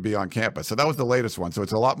why you would be on campus. So that was the latest one. So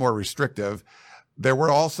it's a lot more restrictive. There were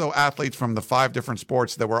also athletes from the 5 different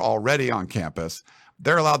sports that were already on campus.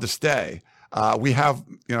 They're allowed to stay. We have,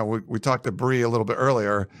 we talked to Bree a little bit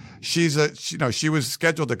earlier. She was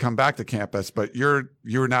scheduled to come back to campus, but you're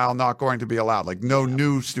now not going to be allowed. Like no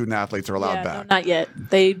new student athletes are allowed back. No, not yet.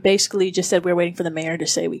 They basically just said we're waiting for the mayor to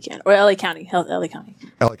say we can, or LA County Health. LA County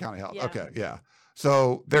Health. Yeah. Okay. Yeah.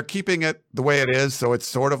 So they're keeping it the way it is. So it's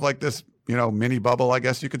sort of like this, mini bubble, I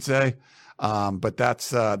guess you could say. But that's,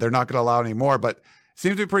 they're not going to allow any more, but it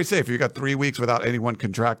seems to be pretty safe. You got 3 weeks without anyone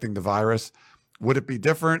contracting the virus. Would it be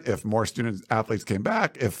different if more student athletes came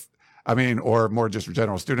back? Or more just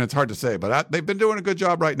general students? It's hard to say, but they've been doing a good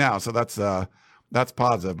job right now. So that's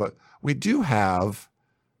positive. But we do have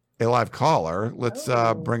a live caller. Let's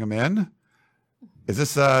bring him in. Is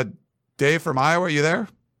this Dave from Iowa? Are you there?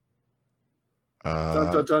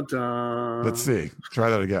 Dun, dun, dun, dun. Let's see. Try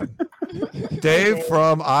that again. Dave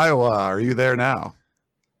from Iowa. Are you there now?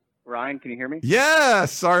 Ryan, can you hear me?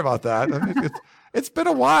 Yes. Sorry about that. It's been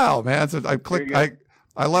a while, man. So I clicked.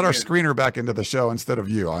 I let our screener back into the show instead of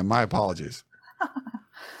you. My apologies.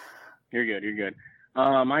 You're good.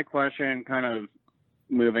 My question, kind of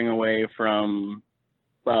moving away from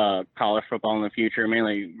college football in the future,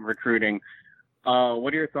 mainly recruiting.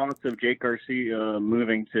 What are your thoughts of Jake Garcia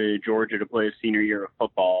moving to Georgia to play his senior year of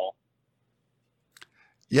football?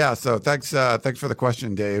 Yeah. So thanks for the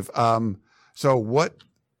question, Dave. So what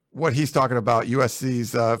what he's talking about,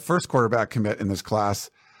 USC's first quarterback commit in this class,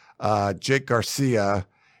 Jake Garcia,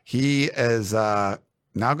 he is now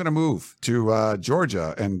going to move to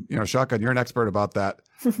Georgia. And, Shotgun, you're an expert about that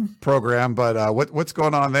program, but what's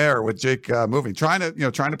going on there with Jake moving, trying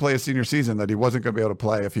to play a senior season that he wasn't going to be able to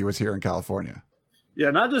play if he was here in California? Yeah,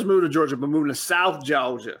 not just moving to Georgia, but moving to South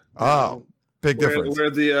Georgia. Oh, big difference. Where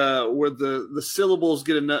the syllables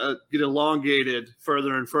get elongated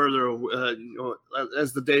further and further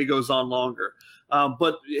as the day goes on longer.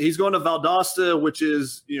 But he's going to Valdosta, which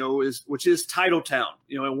is Titletown,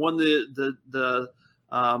 and won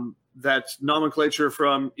that nomenclature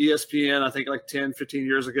from ESPN, I think like 10, 15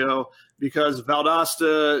 years ago, because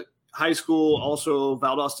Valdosta High School, also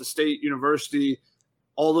Valdosta State University,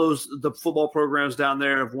 all the football programs down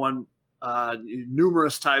there have won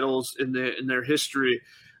numerous titles in their history.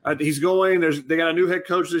 He's going. They got a new head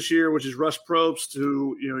coach this year, which is Russ Probst,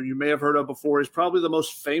 who you may have heard of before. He's probably the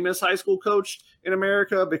most famous high school coach in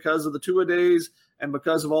America because of the two-a-days and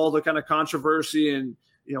because of all the kind of controversy and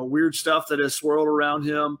weird stuff that has swirled around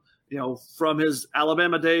him. From his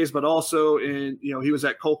Alabama days, but also he was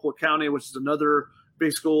at Colquitt County, which is another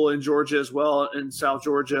big school in Georgia as well, in South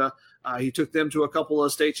Georgia. He took them to a couple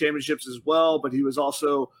of state championships as well, but he was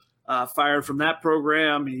also fired from that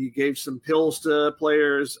program. He gave some pills to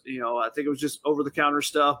players. I think it was just over-the-counter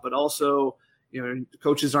stuff, but also,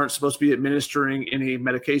 coaches aren't supposed to be administering any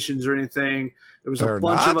medications or anything. There was a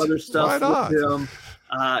bunch of other stuff with him.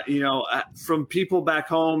 From people back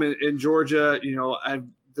home in Georgia,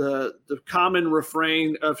 the common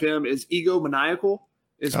refrain of him is egomaniacal.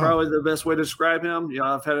 Is probably the best way to describe him.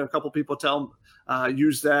 I've had a couple people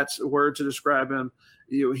use that word to describe him.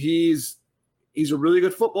 He's a really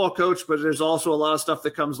good football coach, but there's also a lot of stuff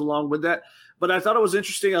that comes along with that. But I thought it was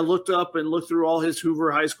interesting. I looked up and looked through all his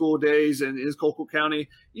Hoover High School days and his Colquitt County.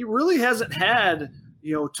 He really hasn't had,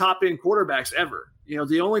 top end quarterbacks ever.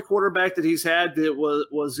 The only quarterback that he's had that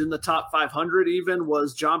was in the top 500 even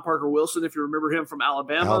was John Parker Wilson, if you remember him from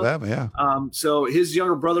Alabama. Yeah. So his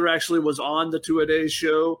younger brother actually was on the two-a-days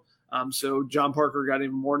show. So John Parker got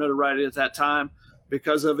even more notoriety at that time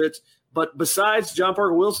because of it. But besides John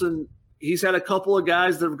Parker Wilson, he's had a couple of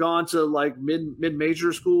guys that have gone to like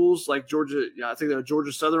mid-major schools, like Georgia. I think that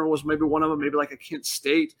Georgia Southern was maybe one of them, maybe like a Kent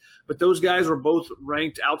State. But those guys were both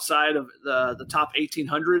ranked outside of the top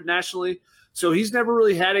 1,800 nationally. So he's never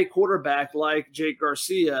really had a quarterback like Jake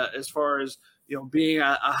Garcia as far as, being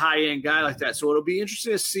a high-end guy like that. So it'll be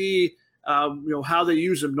interesting to see, how they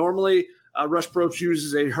use him. Normally, Russ Probst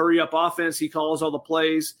uses a hurry-up offense. He calls all the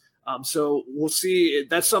plays. So we'll see.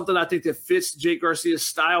 That's something I think that fits Jake Garcia's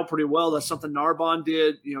style pretty well. That's something Narbonne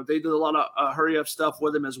did. They did a lot of hurry-up stuff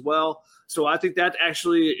with him as well. So I think that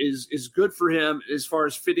actually is good for him as far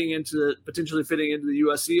as potentially fitting into the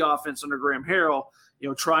USC offense under Graham Harrell.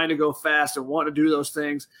 Trying to go fast and want to do those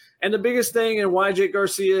things. And the biggest thing and why Jake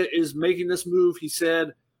Garcia is making this move, he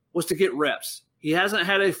said, was to get reps. He hasn't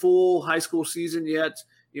had a full high school season yet.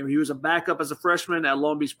 He was a backup as a freshman at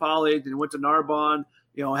Long Beach Poly, then went to Narbonne,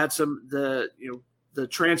 had the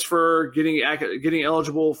transfer, getting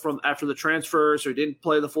eligible from after the transfer, so he didn't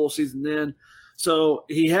play the full season then. So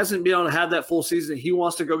he hasn't been able to have that full season. He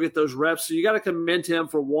wants to go get those reps. So you got to commend him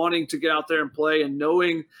for wanting to get out there and play and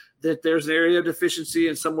knowing that there's an area of deficiency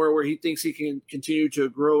and somewhere where he thinks he can continue to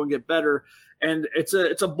grow and get better. And it's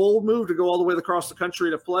a bold move to go all the way across the country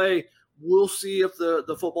to play. We'll see if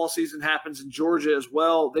the football season happens in Georgia as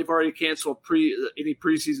well. They've already canceled any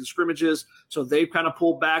preseason scrimmages, so they've kind of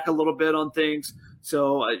pulled back a little bit on things.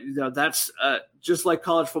 So that's just like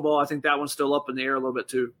college football. I think that one's still up in the air a little bit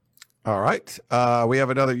too. All right. We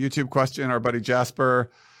have another YouTube question. Our buddy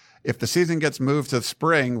Jasper, if the season gets moved to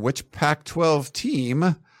spring, which Pac-12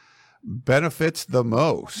 team benefits the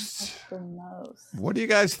most? What do you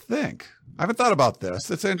guys think? I haven't thought about this.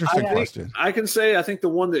 It's an interesting question. I can say I think the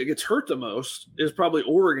one that gets hurt the most is probably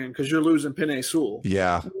Oregon because you're losing Penei Sewell.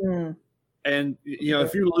 Yeah. Mm. And,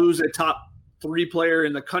 if you lose a top 3 player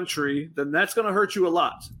in the country, then that's going to hurt you a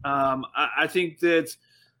lot. I think that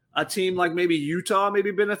a team like maybe Utah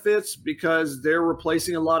maybe benefits because they're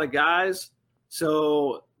replacing a lot of guys.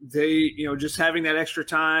 So they, just having that extra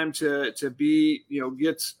time to be,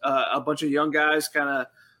 get a bunch of young guys kind of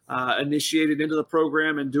initiated into the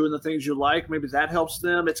program and doing the things you like, maybe that helps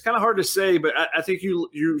them. It's kind of hard to say, but I think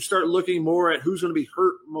you start looking more at who's going to be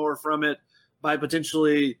hurt more from it by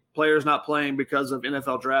potentially players not playing because of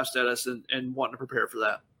NFL draft status and wanting to prepare for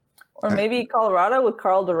that. Or maybe Colorado with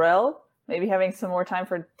Carl Durrell. Maybe having some more time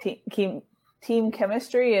for team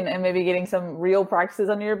chemistry and maybe getting some real practices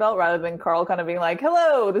under your belt rather than Carl kind of being like,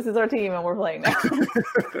 hello, this is our team and we're playing now.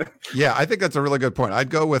 Yeah, I think that's a really good point.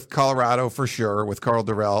 I'd go with Colorado for sure with Karl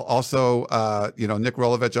Dorrell. Also, Nick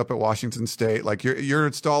Rolovich up at Washington State. Like you're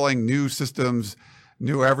installing new systems,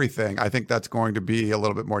 new everything. I think that's going to be a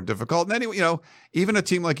little bit more difficult. And anyway, even a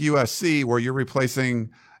team like USC where you're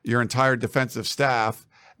replacing your entire defensive staff,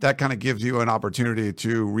 that kind of gives you an opportunity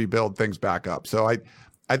to rebuild things back up. So I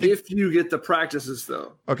think if you get the practices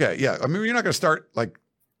though. Okay. Yeah. I mean, you're not going to start I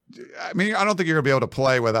don't think you're going to be able to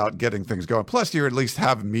play without getting things going. Plus you at least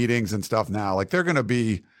have meetings and stuff now. Like they're going to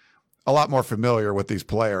be a lot more familiar with these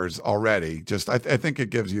players already. Just, I think it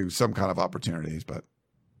gives you some kind of opportunities, but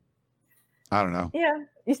I don't know. Yeah.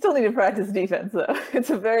 You still need to practice defense though.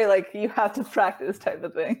 It's a very you have to practice type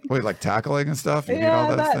of thing. Wait, like tackling and stuff? You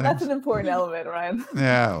yeah, that's an important element, Ryan.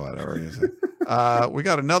 Yeah, whatever. We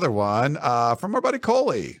got another one from our buddy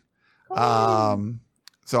Coley.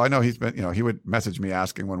 So I know he's been, he would message me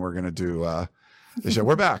asking when we're going to do the show.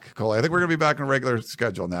 We're back, Coley. I think we're going to be back on a regular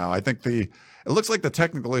schedule now. I think it looks like the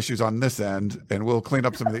technical issues on this end, and we'll clean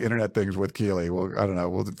up some of the internet things with Keely. I don't know.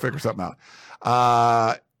 We'll figure something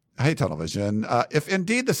out. Hey, Tunnel Vision. If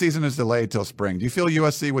indeed the season is delayed till spring, do you feel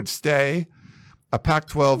USC would stay a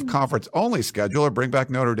Pac-12 conference only schedule or bring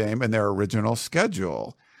back Notre Dame in their original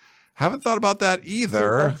schedule? Haven't thought about that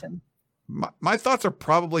either. My thoughts are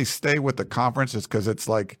probably stay with the conference just because it's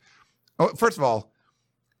first of all,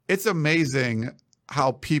 it's amazing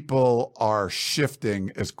how people are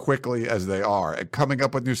shifting as quickly as they are and coming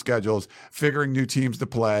up with new schedules, figuring new teams to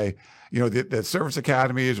play. The service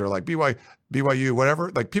academies or like BYU,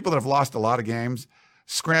 whatever, like people that have lost a lot of games,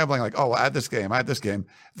 scrambling add this game.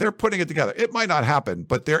 They're putting it together. It might not happen,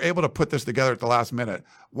 but they're able to put this together at the last minute.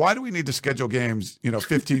 Why do we need to schedule games,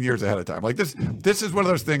 15 years ahead of time? Like this is one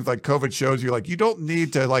of those things like COVID shows you, you don't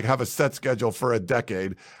need to have a set schedule for a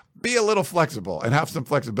decade. Be a little flexible and have some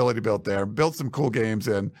flexibility built there, build some cool games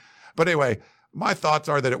in. But anyway, my thoughts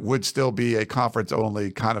are that it would still be a conference only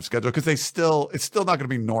kind of schedule because it's still not going to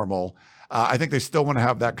be normal. I think they still want to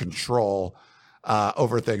have that control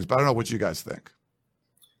over things, but I don't know what you guys think.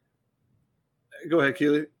 Go ahead,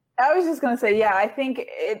 Keely. I was just going to say, yeah, I think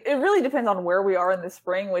it really depends on where we are in the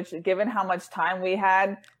spring, which given how much time we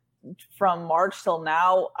had from March till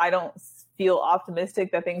now, I don't feel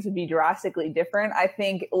optimistic that things would be drastically different. I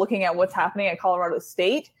think looking at what's happening at Colorado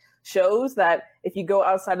State shows that if you go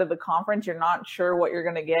outside of the conference, you're not sure what you're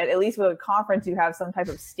going to get. At least with a conference, you have some type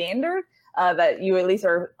of standard that you at least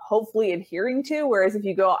are hopefully adhering to. Whereas if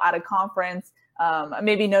you go out of conference,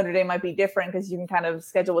 maybe Notre Dame might be different because you can kind of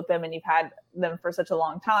schedule with them and you've had them for such a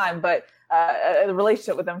long time, but a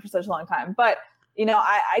relationship with them for such a long time. But,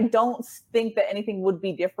 I don't think that anything would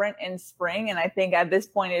be different in spring. And I think at this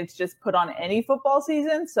point, it's just put on any football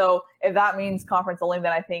season. So if that means conference only,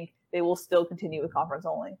 then I think they will still continue with conference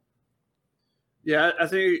only. Yeah, I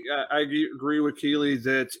think I agree with Keely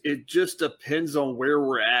that it just depends on where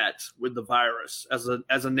we're at with the virus as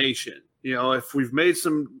a nation. If we've made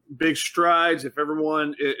some big strides, if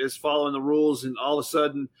everyone is following the rules and all of a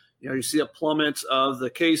sudden, you see a plummet of the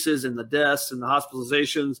cases and the deaths and the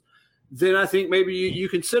hospitalizations, then I think maybe you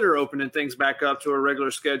consider opening things back up to a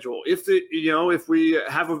regular schedule. If we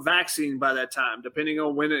have a vaccine by that time, depending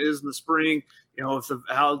on when it is in the spring,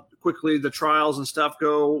 how quickly the trials and stuff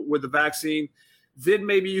go with the vaccine, then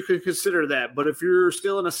maybe you could consider that. But if you're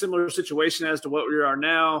still in a similar situation as to what we are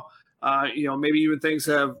now, maybe even things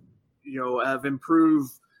have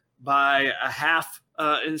improved by a half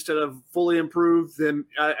instead of fully improved, then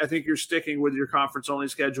I think you're sticking with your conference only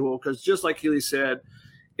schedule. Because just like Keely said,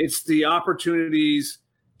 it's the opportunities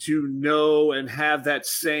to know and have that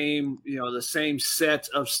same, the same set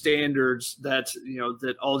of standards that,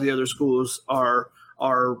 that all the other schools are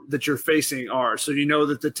that you're facing are. So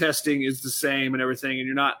that the testing is the same and everything, and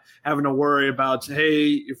you're not having to worry about,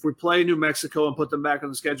 hey, if we play New Mexico and put them back on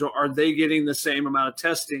the schedule, are they getting the same amount of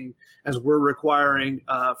testing as we're requiring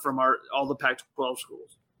from all the Pac-12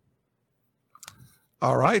 schools?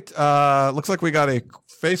 All right. Looks like we got a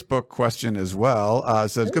Facebook question as well. It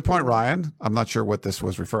says, good point, Ryan. I'm not sure what this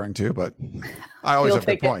was referring to, but I always have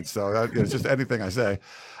good points. So it's just anything I say.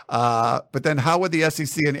 But then how would the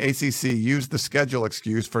SEC and ACC use the schedule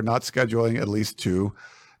excuse for not scheduling at least 2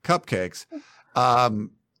 cupcakes?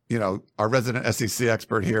 Our resident SEC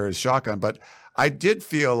expert here is Shotgun, but I did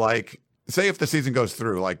feel like, say if the season goes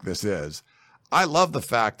through like this is, I love the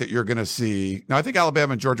fact that you're going to see, now I think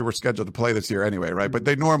Alabama and Georgia were scheduled to play this year anyway, right? But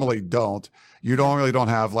they normally don't. You don't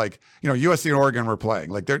have USC and Oregon were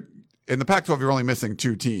playing. They're in the Pac-12, you're only missing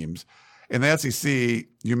 2 teams. In the SEC,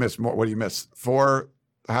 you miss more. What do you miss? 4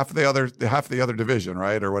 half of the other division,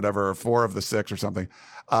 right, or whatever, or 4 of the 6 or something.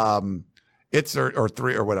 It's or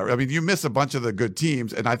 3 or whatever. I mean, you miss a bunch of the good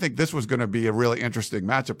teams, and I think this was going to be a really interesting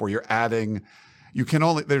matchup where you're adding.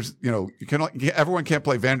 Everyone can't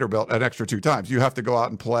play Vanderbilt an extra 2 times. You have to go out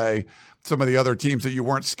and play some of the other teams that you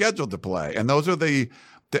weren't scheduled to play, and those are the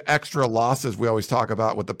extra losses we always talk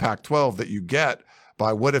about with the Pac-12 that you get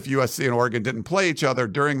by what if USC and Oregon didn't play each other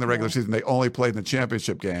during the regular season? They only played in the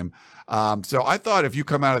championship game. So I thought if you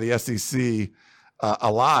come out of the SEC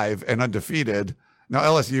alive and undefeated. Now,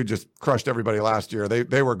 LSU just crushed everybody last year.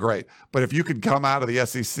 They were great. But if you could come out of the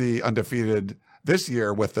SEC undefeated this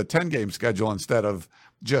year with the 10-game schedule instead of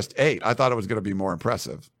just 8, I thought it was going to be more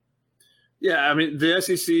impressive. Yeah, I mean, the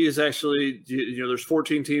SEC is actually, there's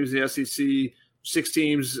 14 teams in the SEC, 6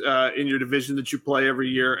 teams in your division that you play every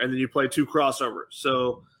year, and then you play 2 crossovers.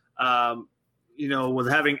 So, with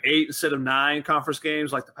having 8 instead of 9 conference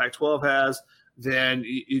games like the Pac-12 has, then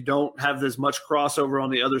you don't have as much crossover on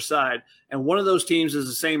the other side. And one of those teams is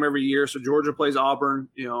the same every year. So Georgia plays Auburn,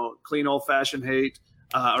 clean old-fashioned hate.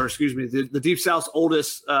 The Deep South's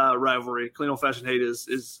oldest rivalry, clean old-fashioned hate,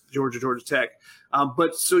 is Georgia Tech.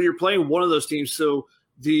 But so you're playing one of those teams. So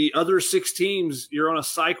the other 6 teams, you're on a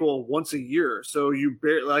cycle once a year. So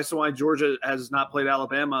that's why Georgia has not played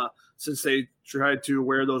Alabama since they tried to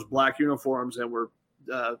wear those black uniforms and were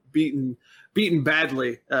beaten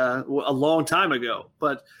badly a long time ago,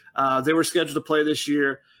 but they were scheduled to play this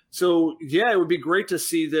year. So yeah, it would be great to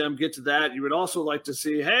see them get to that. You would also like to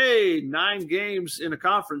see, hey, 9 games in a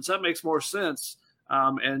conference, that makes more sense.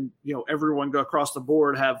 And everyone go across the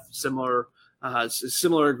board have similar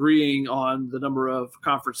agreeing on the number of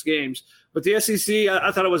conference games. But the SEC,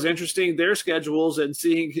 I thought it was interesting, their schedules, and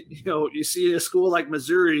seeing, you see a school like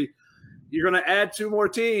Missouri, you're going to add 2 more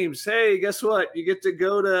teams. Hey, guess what? You get to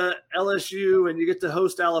go to LSU and you get to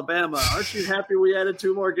host Alabama. Aren't you happy we added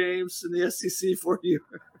 2 more games in the SEC for you?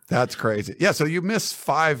 That's crazy. Yeah, so you miss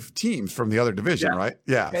 5 teams from the other division, right?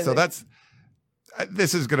 Yeah, crazy. So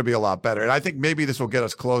this is going to be a lot better. And I think maybe this will get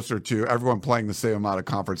us closer to everyone playing the same amount of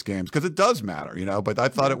conference games because it does matter, but I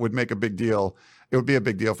thought it would make a big deal. It would be a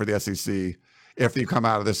big deal for the SEC if you come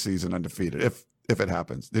out of this season undefeated, if it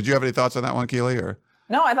happens. Did you have any thoughts on that one, Keely, or?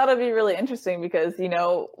 No, I thought it'd be really interesting because,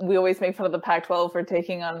 we always make fun of the Pac-12 for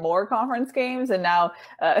taking on more conference games, and now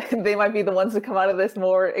they might be the ones to come out of this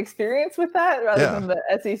more experienced with that rather than the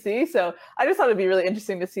SEC. So I just thought it'd be really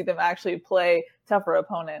interesting to see them actually play tougher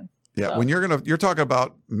opponents. Yeah, so. When you're talking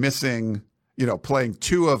about missing, playing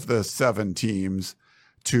 2 of the 7 teams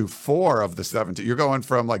to 4 of the 7 teams, you're going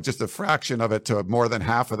from like just a fraction of it to more than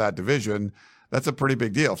half of that division. That's a pretty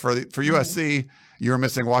big deal. For USC, you're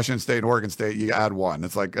missing Washington State and Oregon State, you add 1.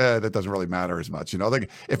 It's like, that doesn't really matter as much. Like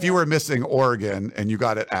if you were missing Oregon and you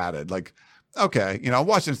got it added, like, okay,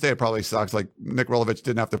 Washington State probably sucks. Like Nick Rolovich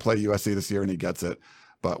didn't have to play USC this year and he gets it,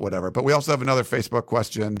 but whatever. But we also have another Facebook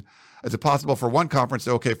question. Is it possible for one conference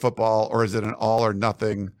to okay football, or is it an all or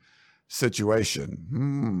nothing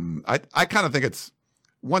situation? I kind of think it's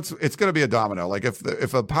going to be a domino. Like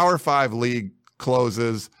if a Power 5 league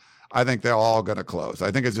closes, I think they're all going to close.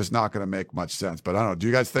 I think it's just not going to make much sense. But I don't know. Do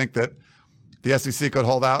you guys think that the SEC could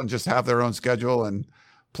hold out and just have their own schedule and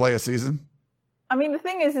play a season? I mean, the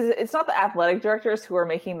thing is it's not the athletic directors who are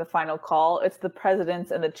making the final call. It's the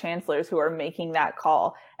presidents and the chancellors who are making that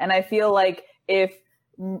call. And I feel like if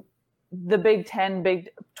the Big 10, Big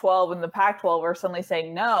 12, and the Pac-12 are suddenly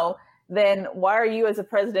saying no, then why are you as a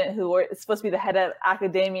president who is supposed to be the head of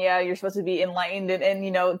academia, you're supposed to be enlightened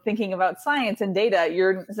and thinking about science and data,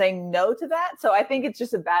 you're saying no to that? So I think it's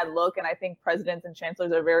just a bad look. And I think presidents and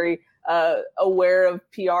chancellors are very aware of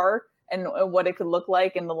PR and what it could look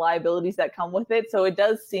like and the liabilities that come with it. So it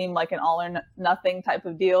does seem like an all or nothing type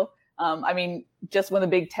of deal. Just when the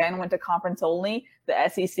Big 10 went to conference only, the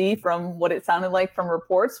SEC, from what it sounded like from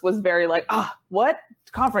reports, was very like, what?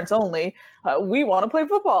 Conference only? We want to play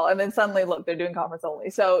football. And then suddenly, look, they're doing conference only.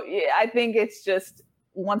 So yeah, I think it's just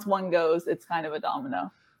once one goes, it's kind of a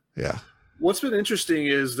domino. Yeah. What's been interesting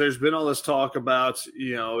is there's been all this talk about,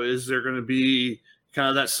 is there going to be kind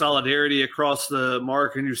of that solidarity across the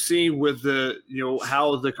mark? And you've seen with the,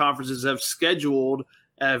 how the conferences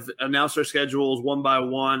have announced their schedules one by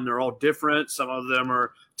one. They're all different. Some of them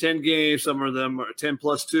are 10 games. Some of them are 10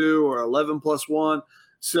 plus 2 or 11 plus 1.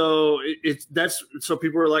 So so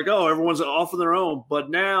people are like, oh, everyone's off on their own.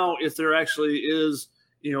 But now if there actually is,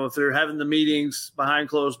 if they're having the meetings behind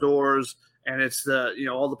closed doors and it's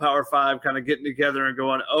all the Power 5 kind of getting together and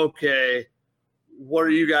going, okay, what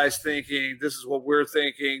are you guys thinking? This is what we're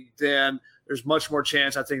thinking. Then there's much more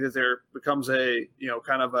chance, I think, that there becomes a,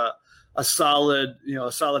 kind of a solid,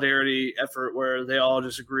 a solidarity effort where they all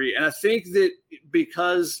just agree. And I think that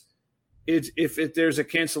because if there's a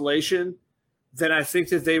cancellation, then I think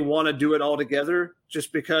that they want to do it all together,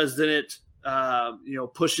 just because then it,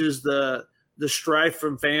 pushes the strife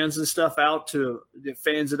from fans and stuff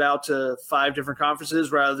fans it out to 5 different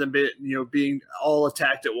conferences rather than being all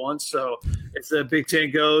attacked at once. So if the Big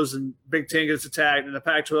Ten goes and Big Ten gets attacked and the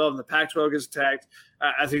Pac-12 and the Pac-12 gets attacked,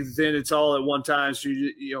 I think then it's all at one time. So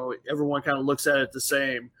everyone kind of looks at it the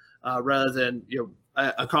same rather than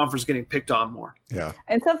a conference getting picked on more. Yeah.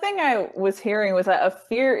 And something I was hearing was that a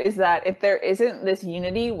fear is that if there isn't this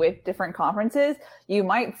unity with different conferences, you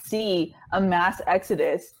might see a mass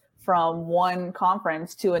exodus from one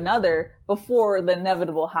conference to another before the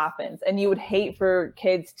inevitable happens. And you would hate for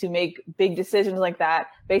kids to make big decisions like that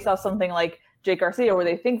based off something like Jake Garcia, where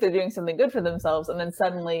they think they're doing something good for themselves, and then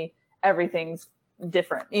suddenly everything's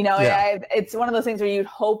different. It's one of those things where you'd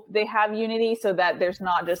hope they have unity so that there's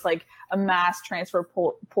not just like a mass transfer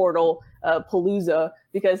portal palooza,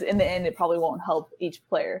 because in the end, it probably won't help each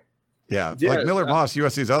player. Yeah, like Miller Moss,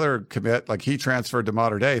 USC's other commit, like he transferred to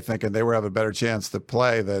Mater Dei thinking they were having a better chance to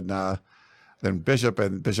play than Bishop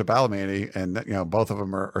and Bishop Alemany, and both of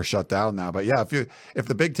them are shut down now. But yeah, if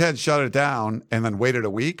the Big Ten shut it down and then waited a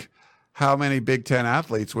week, how many Big Ten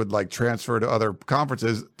athletes would like transfer to other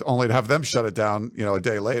conferences only to have them shut it down, a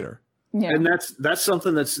day later? Yeah. And that's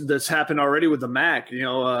something that's happened already with the MAC.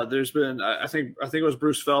 There's been, I think it was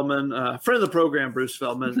Bruce Feldman, friend of the program, Bruce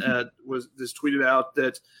Feldman, was just tweeted out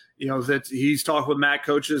that that he's talked with MAC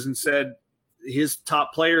coaches and said his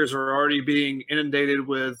top players are already being inundated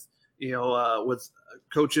with with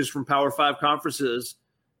coaches from Power 5 conferences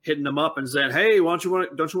hitting them up and saying, "Hey, don't you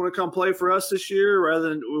want to come play for us this year rather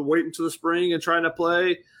than wait until the spring and trying to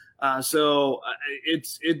play?" So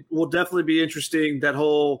it will definitely be interesting,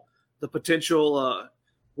 the potential,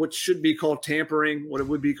 what should be called tampering, what it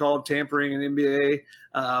would be called tampering in NBA,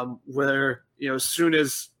 where as soon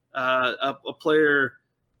as a player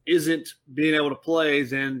isn't being able to play,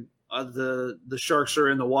 then the Sharks are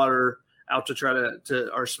in the water out to try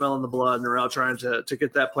to are smelling the blood, and they're out trying to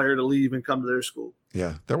get that player to leave and come to their school.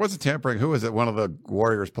 Yeah, there was a tampering. Who was it? One of the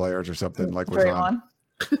Warriors players or something was Draymond. on.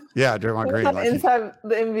 Yeah, Draymond Green. Inside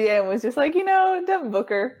the NBA and was just like, Devin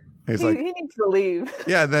Booker. He needs to leave.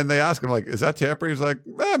 Yeah, and then they asked him, like, is that tampering? He's like,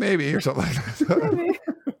 maybe, or something like that. Maybe.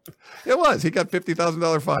 It was. He got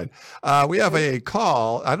 $50,000 fine. We have a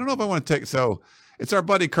call. I don't know if I want to take. So it's our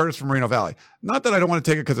buddy Curtis from Moreno Valley. Not that I don't want to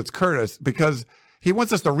take it because it's Curtis, because he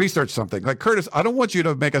wants us to research something. Like, Curtis, I don't want you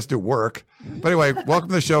to make us do work. But anyway, welcome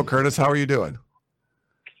to the show, Curtis. How are you doing?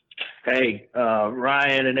 Hey,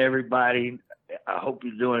 Ryan and everybody. I hope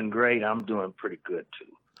you're doing great. I'm doing pretty good,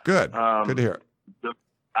 too. Good. Good to hear it.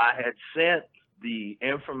 I had sent the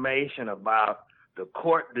information about the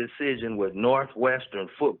court decision with Northwestern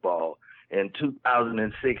football in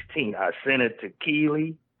 2016. I sent it to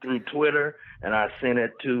Keeley through Twitter, and I sent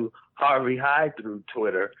it to Harvey Hyde through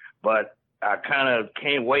Twitter, but I kind of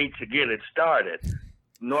can't wait to get it started.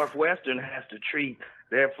 Northwestern has to treat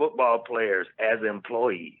their football players as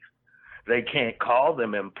employees. They can't call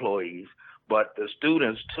them employees, but the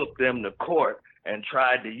students took them to court and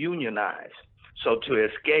tried to unionize. So to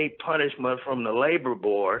escape punishment from the labor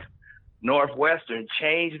board, Northwestern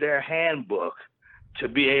changed their handbook to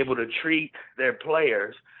be able to treat their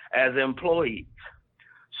players as employees.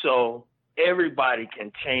 So everybody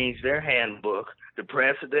can change their handbook. The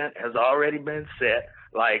precedent has already been set.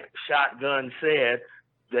 Like Shotgun said,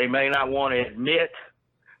 they may not want to admit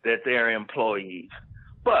that they're employees,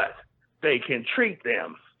 but they can treat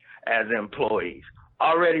them as employees.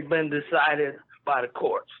 Already been decided by the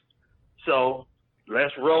courts. So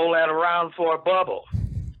let's roll that around for a bubble.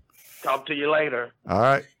 Talk to you later. All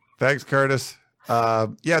right. Thanks, Curtis. There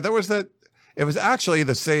was it was actually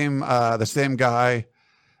the same guy,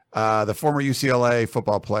 the former UCLA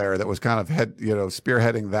football player that was kind of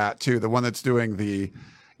spearheading that too. The one that's doing the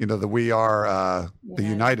We Are the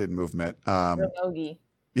United movement. Ogie.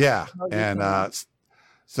 Yeah. Ogie And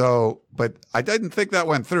but I didn't think that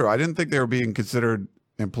went through. I didn't think they were being considered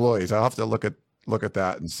employees. I'll have to look at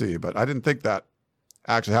that and see, but I didn't think that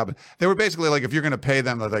actually happened. They were basically like, if you're going to pay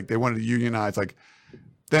them, like they wanted to unionize, like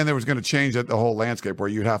then there was going to change the whole landscape where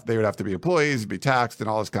they would have to be employees, be taxed and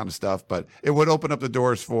all this kind of stuff. But it would open up the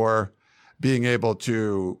doors for being able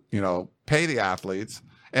to, pay the athletes.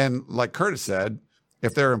 And like Curtis said,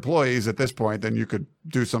 if they're employees at this point, then you could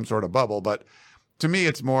do some sort of bubble. But to me,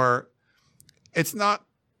 it's not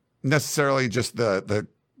necessarily just the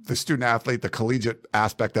the student athlete, the collegiate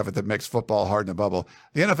aspect of it that makes football hard in a bubble.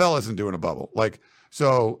 The NFL isn't doing a bubble.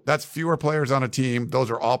 So that's fewer players on a team. Those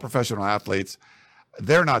are all professional athletes.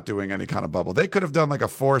 They're not doing any kind of bubble. They could have done like a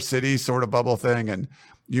 4-city sort of bubble thing, and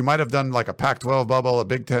you might have done like a Pac-12 bubble, a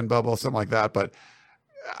Big Ten bubble, something like that. But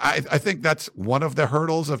I think that's one of the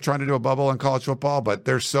hurdles of trying to do a bubble in college football, but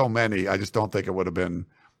there's so many. I just don't think it would have been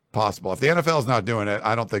possible. If the NFL is not doing it,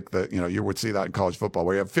 I don't think that, you would see that in college football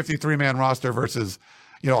where you have 53-man roster versus,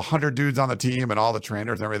 100 dudes on the team and all the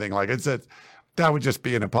trainers and everything. That would just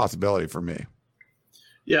be an impossibility for me.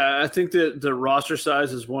 Yeah, I think that the roster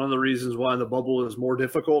size is one of the reasons why the bubble is more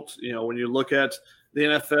difficult. When you look at the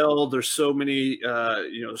NFL, there's so many,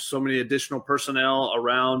 so many additional personnel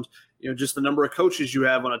around, just the number of coaches you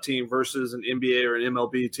have on a team versus an NBA or an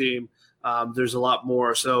MLB team. There's a lot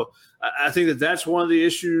more. So I think that that's one of the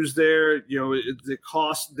issues there. The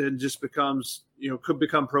cost then just becomes, could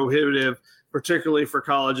become prohibitive, particularly for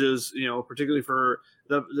colleges, particularly for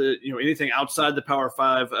the anything outside the Power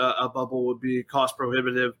Five. A bubble would be cost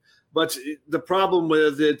prohibitive. But the problem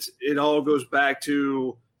with it all goes back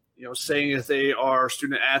to, saying that they are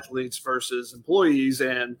student athletes versus employees.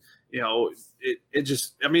 And, it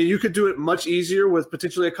just, you could do it much easier with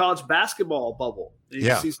potentially a college basketball bubble. You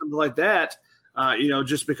can see something like that,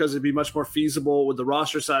 just because it'd be much more feasible with the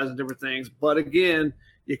roster size and different things. But again,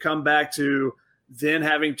 you come back to then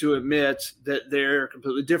having to admit that they're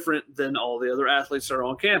completely different than all the other athletes that are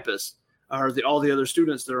on campus or all the other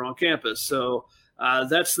students that are on campus. So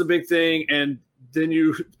that's the big thing. And then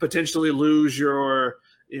you potentially lose your,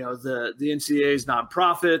 the NCAA's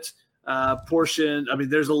nonprofit portion.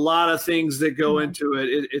 There's a lot of things that go into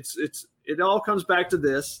it. It all comes back to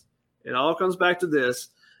this.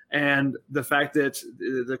 And the fact that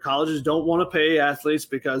the colleges don't want to pay athletes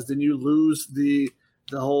because then you lose the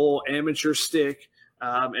whole amateur stick,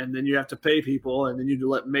 and then you have to pay people, and then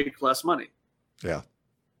you make less money. Yeah.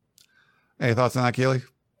 Any thoughts on that, Keely?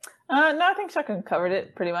 No, I think Chuck covered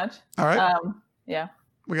it pretty much. All right. Yeah.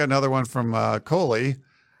 We got another one from Coley.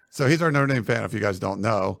 So he's our Notre Dame fan, if you guys don't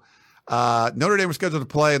know. Notre Dame was scheduled to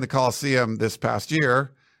play in the Coliseum this past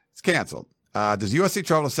year. It's canceled. Does USC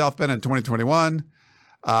travel to South Bend in 2021?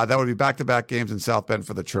 That would be back-to-back games in South Bend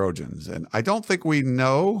for the Trojans. And I don't think we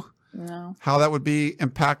know how that would be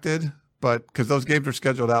impacted, but because those games are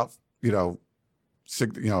scheduled out, a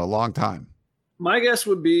long time. My guess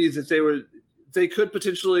would be that they could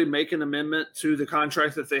potentially make an amendment to the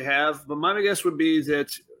contract that they have, but my guess would be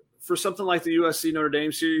that for something like the USC Notre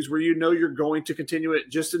Dame series, where you're going to continue it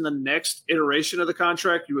just in the next iteration of the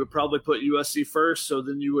contract, you would probably put USC first, so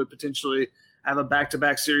then you would potentially have a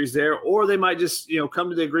back-to-back series there, or they might just come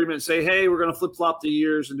to the agreement and say, hey, we're going to flip-flop the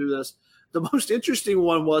years and do this. The most interesting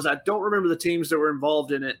one was, I don't remember the teams that were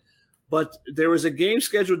involved in it, but there was a game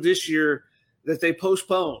scheduled this year that they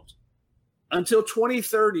postponed until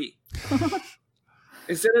 2030.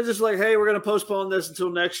 Instead of just like, hey, we're going to postpone this until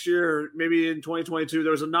next year, or maybe in 2022,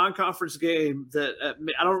 there was a non-conference game that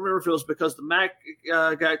I don't remember if it was because the MAC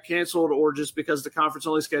got canceled or just because the conference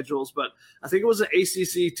only schedules, but I think it was an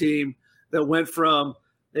ACC team that went from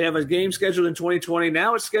they have a game scheduled in 2020.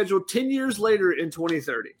 Now it's scheduled 10 years later in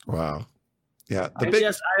 2030. Wow. Yeah.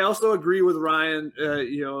 Yes, I also agree with Ryan,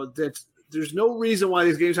 that there's no reason why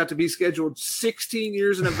these games have to be scheduled 16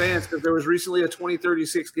 years in advance because there was recently a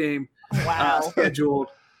 2036 game scheduled.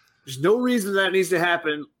 There's no reason that needs to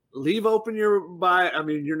happen. Leave open your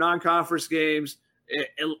non-conference games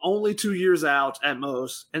only 2 years out at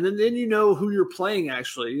most. And then you know who you're playing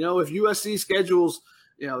actually. If USC schedules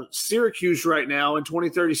Syracuse right now in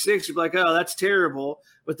 2036, you'd be like, oh, that's terrible.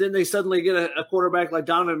 But then they suddenly get a quarterback like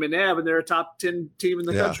Donovan McNabb, and they're a top 10 team in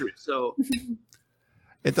the country. So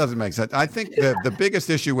it doesn't make sense. I think the biggest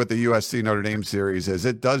issue with the USC Notre Dame series is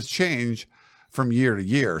it does change from year to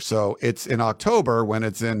year. So it's in October when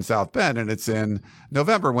it's in South Bend, and it's in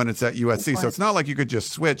November when it's at USC. So it's not like you could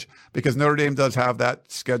just switch because Notre Dame does have that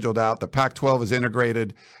scheduled out. The Pac-12 is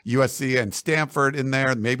integrated, USC and Stanford in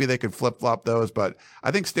there. Maybe they could flip-flop those, but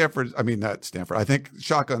I think I think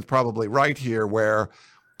Shotgun's probably right here where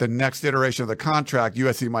the next iteration of the contract,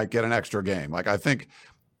 USC might get an extra game. I think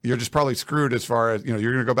you're just probably screwed as far as, you're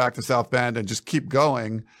going to go back to South Bend and just keep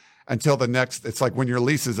going until the next, it's like when your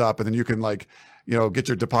lease is up and then you can get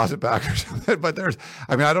your deposit back or something. But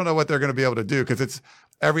I don't know what they're going to be able to do because it's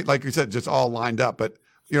like you said, just all lined up. But,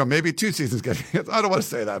 maybe 2 seasons I don't want to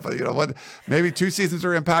say that, but maybe 2 seasons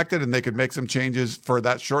are impacted and they could make some changes for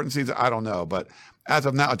that shortened season. I don't know. But as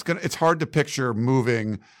of now, it's hard to picture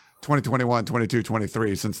moving 2021, 22,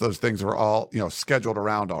 23, since those things were all, scheduled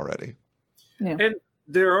around already. Yeah. And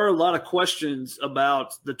there are a lot of questions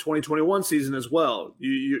about the 2021 season as well.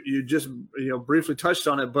 You just briefly touched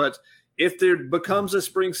on it, but if there becomes a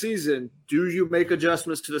spring season, do you make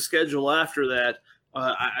adjustments to the schedule after that?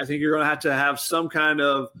 I think you're going to have some kind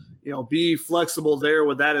of, be flexible there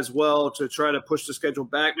with that as well to try to push the schedule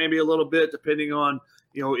back maybe a little bit, depending on,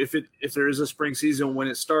 if there is a spring season, when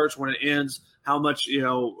it starts, when it ends, how much,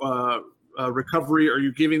 recovery are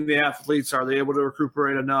you giving the athletes? Are they able to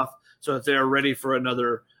recuperate enough so that they're ready for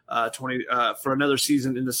another for another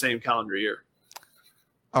season in the same calendar year?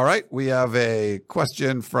 All right, we have a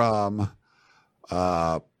question from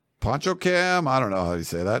Poncho Cam. I don't know how you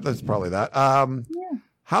say that. That's probably that.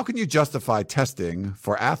 How can you justify testing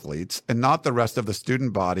for athletes and not the rest of the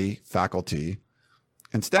student body, faculty,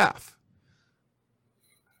 and staff?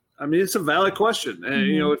 I mean, it's a valid question,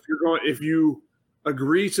 and if you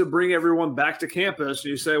agree to bring everyone back to campus,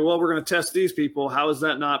 and you say, well, we're going to test these people, how is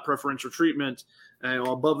that not preferential treatment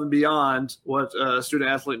above and beyond what a student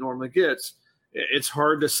athlete normally gets? It's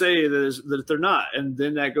hard to say that they're not. And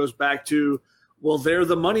then that goes back to, well, they're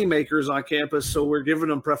the money makers on campus, so we're giving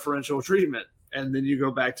them preferential treatment. And then you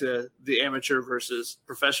go back to the amateur versus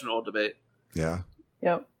professional debate. Yeah.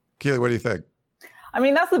 Yep. Keely, what do you think? I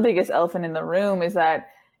mean, that's the biggest elephant in the room, is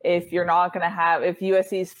that if you're not going to have, if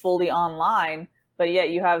USC is fully online, but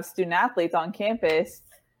yet you have student athletes on campus,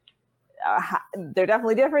 they're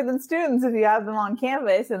definitely different than students if you have them on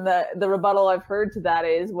campus. And the rebuttal I've heard to that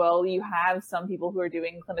is, well, you have some people who are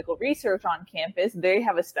doing clinical research on campus. They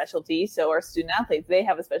have a specialty. So our student athletes, they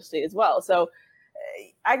have a specialty as well. So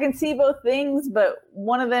I can see both things, but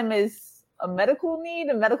one of them is a medical need,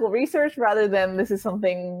 a medical research, rather than this is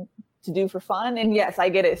something to do for fun. And yes, I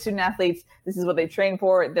get it. Student athletes, this is what they train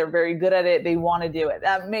for. They're very good at it. They want to do it.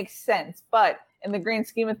 That makes sense. But in the grand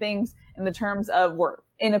scheme of things, in the terms of we're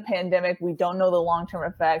in a pandemic, we don't know the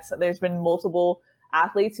long-term effects. There's been multiple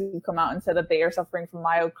athletes who come out and said that they are suffering from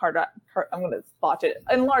myocarditis. I'm going to botch it.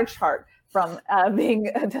 Enlarged heart from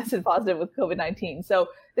being tested positive with COVID-19. So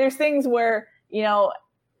there's things where,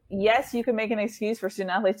 yes, you can make an excuse for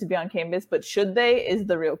student athletes to be on campus, but should they is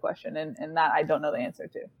the real question. And that I don't know the answer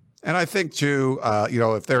to. And I think too,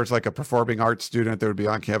 if there's like a performing arts student that would be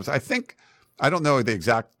on campus, I don't know the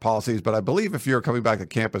exact policies, but I believe if you're coming back to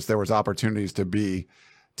campus, there was opportunities to be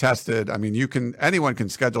tested. I mean, anyone can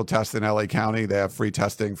schedule tests in LA County. They have free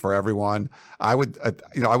testing for everyone. I would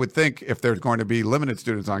think if there's going to be limited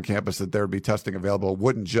students on campus, that there would be testing available. It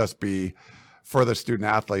wouldn't just be for the student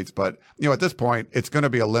athletes, but at this point, it's going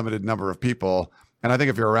to be a limited number of people. And I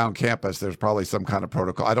think if you're around campus, there's probably some kind of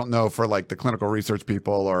protocol. I don't know for like the clinical research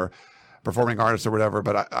people or performing artists or whatever,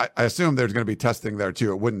 but I assume there's going to be testing there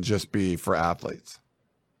too. It wouldn't just be for athletes.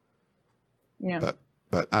 Yeah.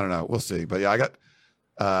 But I don't know. We'll see. But yeah,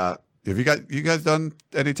 have you guys done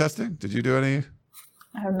any testing? Did you do any?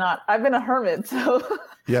 I have not. I've been a hermit, so.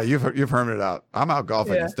 Yeah, you've hermited out. I'm out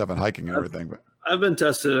golfing and stuff and hiking and everything. But I've been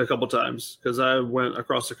tested a couple times because I went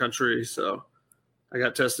across the country. So I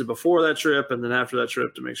got tested before that trip and then after that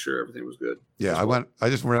trip to make sure everything was good. Yeah, I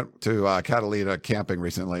just went to Catalina camping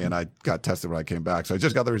recently and I got tested when I came back. So I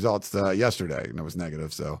just got the results yesterday and it was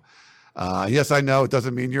negative. So yes, I know it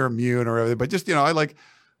doesn't mean you're immune or everything, but just, I like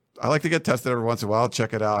to get tested every once in a while,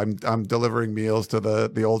 check it out. I'm delivering meals to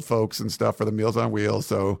the old folks and stuff for the Meals on Wheels.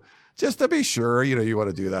 So just to be sure, you want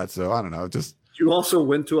to do that. So I don't know, just. You also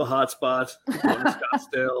went to a hot spot in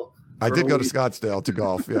Scottsdale. I did go to Scottsdale to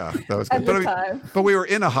golf. Yeah, that was good. But we were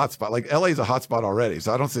in a hot spot. Like LA is a hot spot already,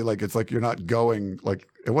 so I don't see like it's like you're not going. Like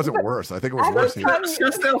it wasn't worse. I think it was worse here.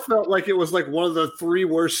 Scottsdale felt like it was like one of the 3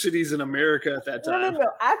 worst cities in America at that time. No.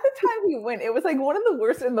 At the time we went, it was like one of the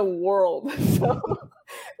worst in the world. So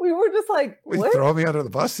we were just like, what? Throw me under the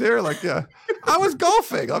bus here? Like, yeah, I was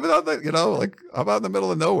golfing. I mean, like I'm out in the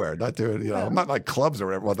middle of nowhere, not doing. I'm not like clubs or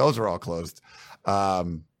whatever. Well, those are all closed.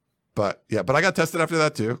 But I got tested after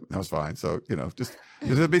that too. That was fine. So, just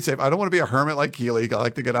to be safe. I don't want to be a hermit like Keely. I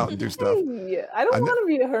like to get out and do stuff. I don't want to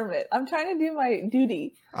be a hermit. I'm trying to do my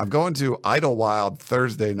duty. I'm going to Idlewild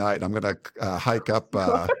Thursday night. I'm going to hike up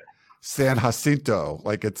San Jacinto.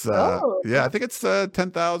 Like it's, I think it's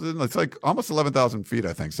 10,000. It's like almost 11,000 feet,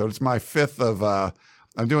 I think. So it's my 5th of,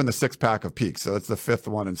 I'm doing the 6-pack of peaks. So it's the 5th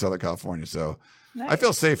one in Southern California. So nice. I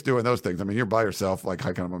feel safe doing those things. I mean, you're by yourself, like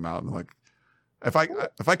hiking up a mountain, like, if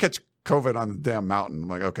I catch COVID on the damn mountain, I'm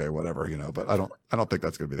like, okay, whatever, but I don't think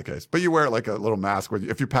that's going to be the case. But you wear like a little mask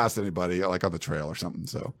if you pass anybody like on the trail or something.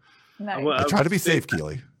 So nice. I try to be safe,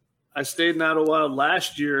 Keely. I stayed in Idlewild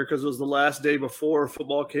last year because it was the last day before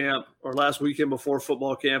football camp or last weekend before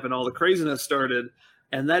football camp and all the craziness started.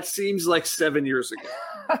 And that seems like 7 years ago.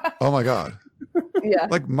 Oh my God. Yeah.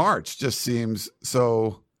 Like March just seems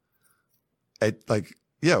so like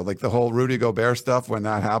yeah, like the whole Rudy Gobert stuff when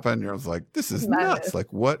that happened, I was like, this is nuts.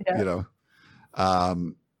 Like what,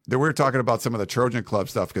 we were talking about some of the Trojan Club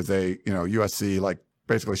stuff because they, USC like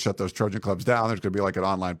basically shut those Trojan Clubs down. There's going to be like an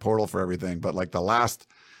online portal for everything. But like the last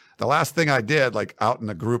thing I did, like out in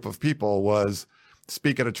a group of people, was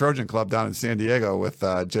speak at a Trojan Club down in San Diego with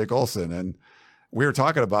Jake Olson. And we were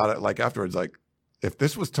talking about it like afterwards, like if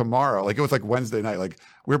this was tomorrow, like it was like Wednesday night, like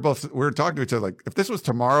we were talking to each other, like if this was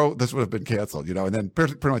tomorrow, this would have been canceled, and then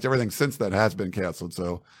pretty much everything since then has been canceled.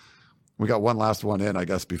 So we got one last one in, I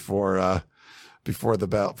guess, before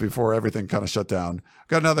everything kind of shut down.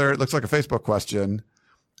 Got another, it looks like a Facebook question.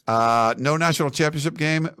 No national championship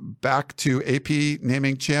game, back to AP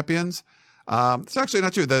naming champions. It's actually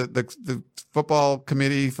not true. The football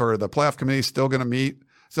committee for the playoff committee is still going to meet.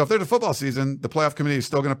 So if there's a football season, the playoff committee is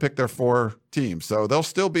still going to pick their 4 teams. So they'll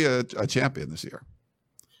still be a champion this year.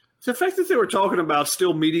 The fact that they were talking about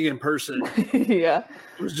still meeting in person, it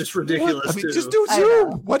was just ridiculous. What? I mean, just do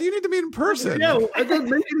Zoom. Why do you need to meet in person? Yeah, it doesn't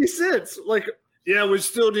make any sense. Like, yeah, we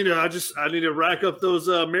still need to. I need to rack up those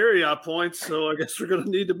Marriott points. So I guess we're going to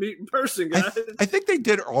need to meet in person, guys. I think they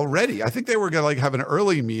did already. I think they were going to like have an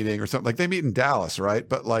early meeting or something. Like they meet in Dallas, right?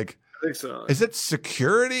 But like, I think so. Is it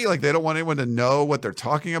security? Like they don't want anyone to know what they're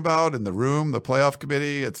talking about in the room, the playoff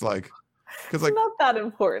committee. It's like, because like not that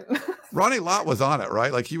important. Ronnie Lott was on it,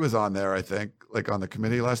 right? Like he was on there, I think, like on the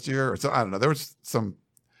committee last year or so. I don't know. There was some,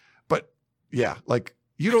 but yeah, like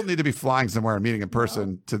you don't need to be flying somewhere and meeting in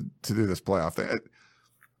person to do this playoff thing.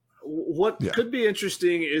 What could be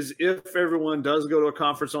interesting is if everyone does go to a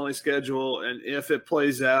conference only schedule and if it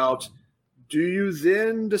plays out, do you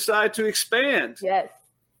then decide to expand? Yes.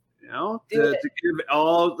 To give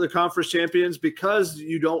all the conference champions, because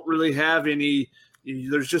you don't really have any,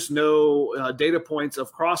 there's just no data points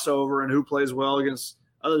of crossover and who plays well against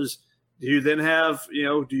others. Do you then have,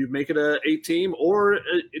 do you make it a 8-team or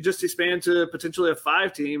just expand to potentially a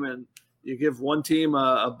 5-team and you give one team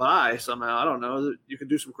a bye somehow? I don't know. You can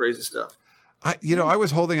do some crazy stuff. I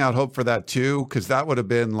was holding out hope for that too, because that would have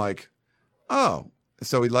been like,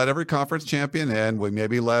 so we let every conference champion in. We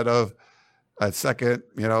maybe let a second,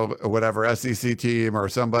 whatever SEC team or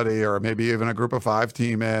somebody, or maybe even a group of 5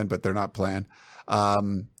 team in, but they're not playing.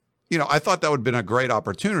 I thought that would have been a great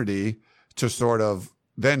opportunity to sort of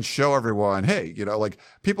then show everyone, hey, like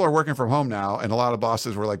people are working from home now. And a lot of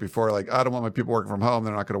bosses were like before, like, I don't want my people working from home.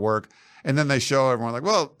 They're not going to work. And then they show everyone like,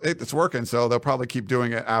 well, it's working. So they'll probably keep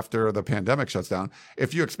doing it after the pandemic shuts down.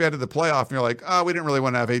 If you expanded the playoff and you're like, we didn't really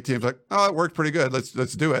want to have 8 teams, like, it worked pretty good. Let's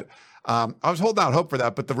do it. I was holding out hope for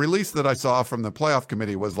that, but the release that I saw from the playoff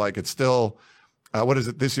committee was like, it's still, what is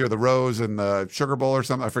it this year? The Rose and the Sugar Bowl or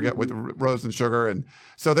something. I forget what Rose and Sugar. And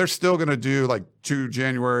so they're still going to do like 2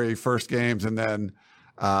 January 1st games. And then,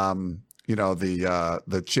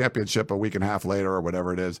 the championship a week and a half later or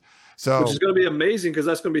whatever it is. So, which is going to be amazing because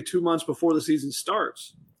that's going to be 2 months before the season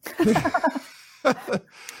starts.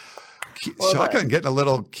 Shotgun getting a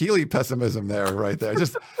little Keely pessimism there, right there.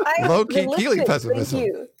 Just low-key Keely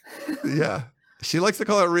pessimism. Yeah. She likes to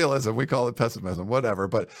call it realism. We call it pessimism, whatever.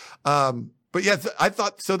 But yeah, I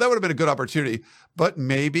thought, so that would have been a good opportunity. But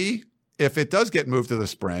maybe if it does get moved to the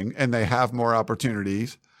spring and they have more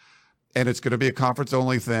opportunities and it's going to be a conference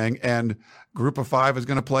only thing and group of 5 is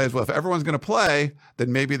going to play as well. If everyone's going to play,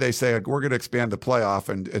 then maybe they say, we're going to expand the playoff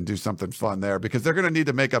and do something fun there because they're going to need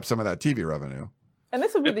to make up some of that TV revenue. And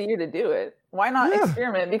this would be the year to do it. Why not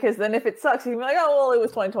experiment? Because then if it sucks, you can be like, it was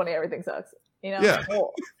 2020, everything sucks. Yeah.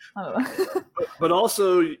 Well, I don't know. but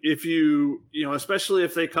also, if you especially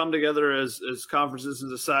if they come together as conferences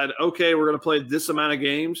and decide, okay, we're going to play this amount of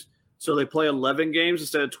games. So they play 11 games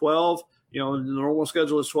instead of 12. The normal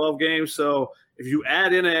schedule is 12 games. So if you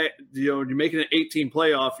add in you're making an 18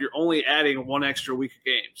 playoff, you're only adding 1 extra week of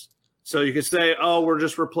games. So you could say, we're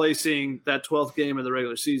just replacing that 12th game in the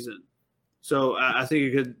regular season. So I think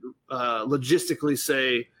you could logistically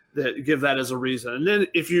say that, give that as a reason. And then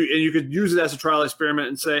you could use it as a trial experiment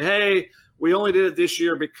and say, hey, we only did it this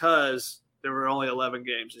year because there were only 11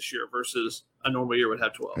 games this year versus a normal year would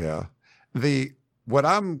have 12. Yeah. What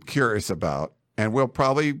I'm curious about, and we'll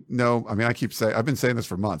probably know, I mean, I've been saying this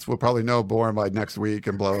for months. We'll probably know more by next week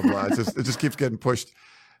and blah, blah, blah. It just keeps getting pushed,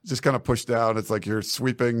 just kind of pushed down. It's like you're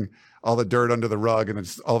sweeping all the dirt under the rug and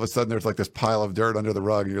it's all of a sudden there's like this pile of dirt under the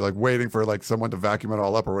rug and you're like waiting for like someone to vacuum it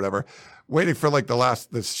all up or whatever, waiting for like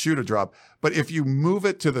this shoe to drop. But if you move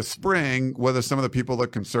it to the spring, whether some of the people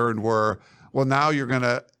that concerned were, well, now you're going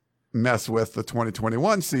to mess with the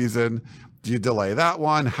 2021 season. Do you delay that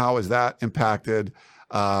one? How is that impacted?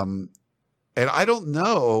 And I don't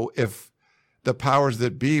know if the powers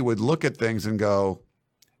that be would look at things and go,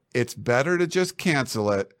 it's better to just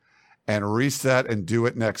cancel it and reset and do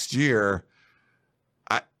it next year.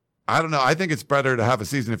 I don't know. I think it's better to have a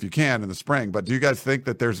season if you can in the spring, but do you guys think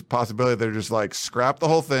that there's a possibility they're just like scrap the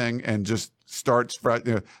whole thing and just start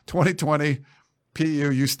 2020 PU,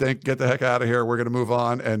 you stink, get the heck out of here. We're going to move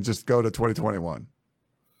on and just go to 2021.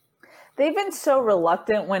 They've been so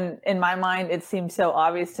reluctant when, in my mind, it seems so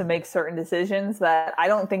obvious to make certain decisions that I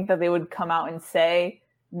don't think that they would come out and say,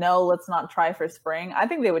 no, let's not try for spring. I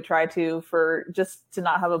think they would try to just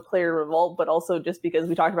not have a player revolt, but also just because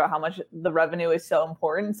we talked about how much the revenue is so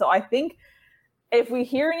important. So I think if we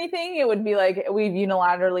hear anything, it would be like we've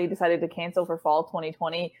unilaterally decided to cancel for fall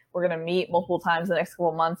 2020. We're going to meet multiple times in the next couple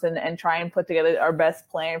of months and try and put together our best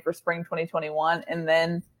plan for spring 2021. And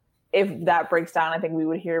then if that breaks down, I think we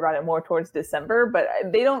would hear about it more towards December. But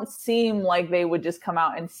they don't seem like they would just come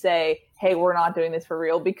out and say, hey, we're not doing this for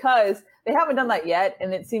real, because they haven't done that yet.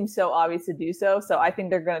 And it seems so obvious to do so. So I think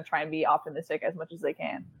they're going to try and be optimistic as much as they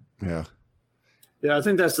can. Yeah. Yeah, I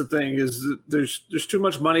think that's the thing is there's too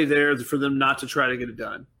much money there for them not to try to get it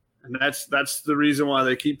done. And that's the reason why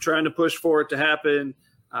they keep trying to push for it to happen.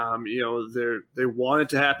 They want it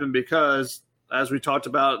to happen because, as we talked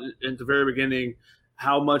about in the very beginning,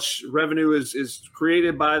 how much revenue is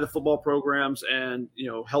created by the football programs and,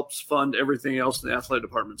 helps fund everything else in the athletic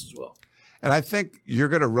departments as well. And I think you're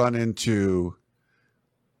going to run into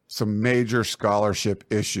some major scholarship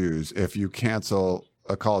issues if you cancel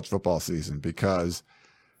a college football season, because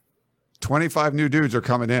 25 new dudes are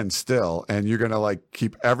coming in still, and you're going to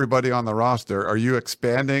keep everybody on the roster. Are you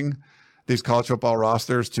expanding these college football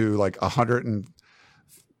rosters to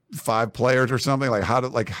 105 players or something? How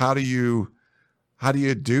do you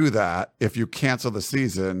do that if you cancel the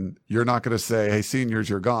season? You're not going to say, hey, seniors,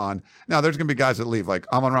 you're gone. Now, there's going to be guys that leave.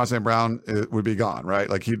 Like Amon-Ra St. Brown would be gone, right?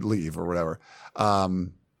 He'd leave or whatever.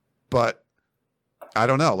 But I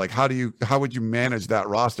don't know. How would you manage that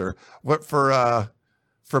roster? What for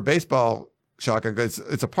baseball, Shaka,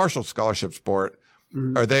 it's a partial scholarship sport.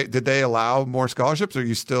 Mm-hmm. Did they allow more scholarships, or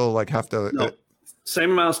you still have to? No.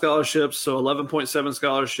 Same amount of scholarships. So 11.7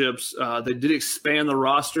 scholarships. They did expand the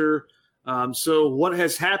roster. So what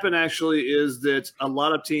has happened actually is that a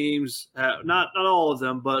lot of teams, not all of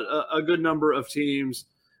them, but a good number of teams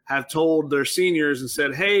have told their seniors and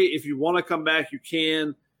said, hey, if you want to come back, you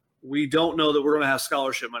can. We don't know that we're going to have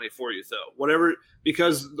scholarship money for you, though. Whatever,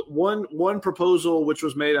 because one proposal which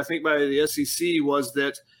was made, I think, by the SEC was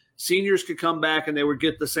that seniors could come back and they would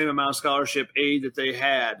get the same amount of scholarship aid that they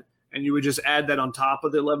had, and you would just add that on top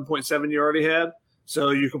of the 11.7 you already had.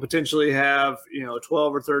 So you could potentially have,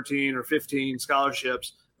 12 or 13 or 15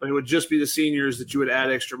 scholarships, but it would just be the seniors that you would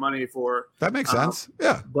add extra money for. That makes sense.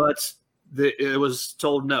 Yeah. But it was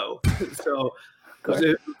told no. So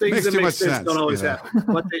things that make sense don't always happen.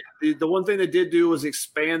 But the one thing they did do was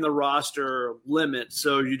expand the roster limit.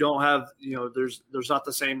 So you don't have, there's not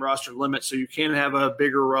the same roster limit. So you can have a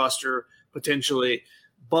bigger roster potentially.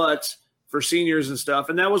 But for seniors and stuff.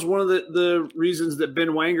 And that was one of the reasons that Ben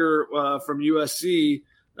Wanger from USC,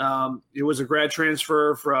 it was a grad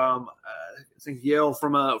transfer from, I think Yale,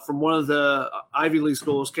 from one of the Ivy League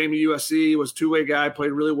schools, came to USC, was a two-way guy,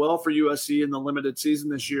 played really well for USC in the limited season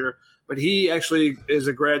this year. But he actually is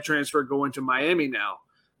a grad transfer going to Miami now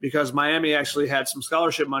because Miami actually had some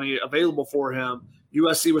scholarship money available for him.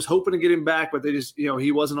 USC was hoping to get him back, but they just,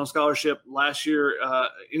 he wasn't on scholarship last year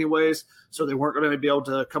anyways, so they weren't going to be able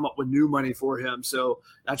to come up with new money for him. So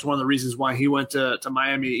that's one of the reasons why he went to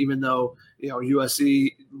Miami, even though,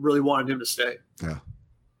 USC really wanted him to stay. Yeah.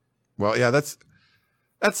 Well, yeah,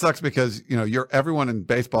 that sucks because, everyone in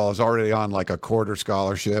baseball is already on a quarter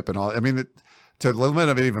scholarship and all. I mean, to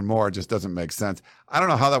limit it even more just doesn't make sense. I don't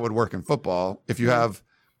know how that would work in football. If you have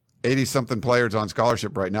 80-something players on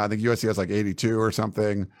scholarship right now, I think USC has 82 or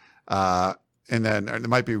something. And then it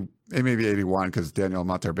may be 81 because Daniel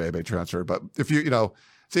Monterbebe transferred. But if you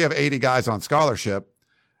have 80 guys on scholarship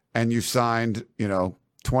and you signed,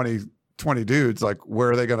 20 dudes,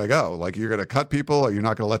 where are they going to go? You're going to cut people or you're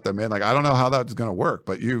not going to let them in? I don't know how that's going to work,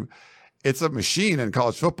 but it's a machine in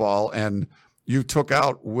college football, and you took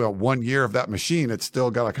out 1 year of that machine. It's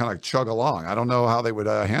still got to kind of chug along. I don't know how they would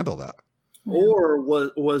handle that. Or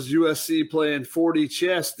was USC playing 40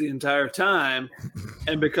 chess the entire time,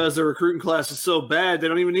 and because the recruiting class is so bad, they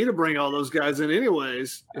don't even need to bring all those guys in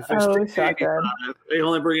anyways. If they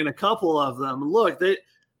only bring in a couple of them. Look, they've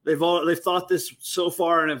thought this so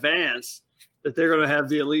far in advance that they're going to have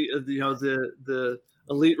the elite, the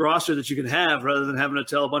elite roster that you can have, rather than having to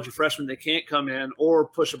tell a bunch of freshmen they can't come in or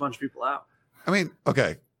push a bunch of people out. I mean,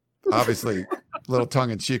 okay, obviously a little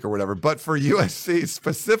tongue in cheek or whatever, but for USC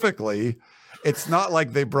specifically, it's not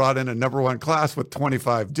like they brought in a number one class with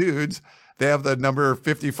 25 dudes. they have the number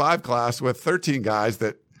 55 class with 13 guys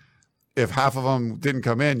that if half of them didn't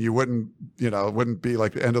come in, you wouldn't, it wouldn't be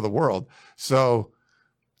like the end of the world. So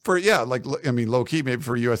low key, maybe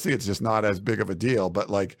for USC, it's just not as big of a deal, but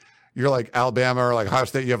like, you're like Alabama or like Ohio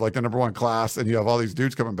State, you have like the number one class and you have all these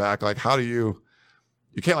dudes coming back. Like, how do you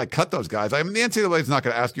can't like cut those guys. I mean, the NCAA is not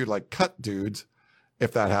going to ask you to like cut dudes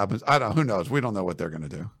if that happens. I don't know. Who knows? We don't know what they're going to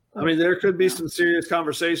do. I mean, there could be some serious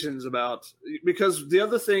conversations because the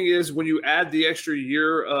other thing is when you add the extra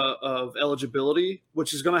year of eligibility,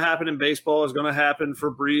 which is going to happen in baseball, is going to happen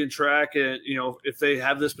for Bree and track. And, if they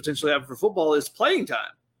have this potentially happen for football, is playing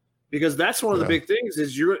time. Because that's one of the big things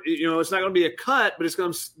is it's not going to be a cut, but it's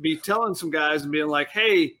going to be telling some guys and being like,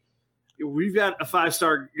 hey, we've got a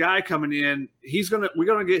 5-star guy coming in. We're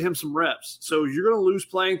going to get him some reps. So you're going to lose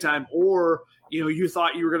playing time, or, you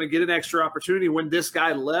thought you were going to get an extra opportunity when this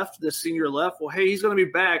guy left, this senior left. Well, hey, he's going to be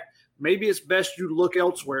back. Maybe it's best you look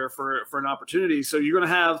elsewhere for an opportunity. So you're going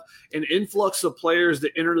to have an influx of players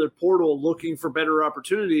that enter the portal looking for better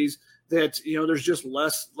opportunities that, there's just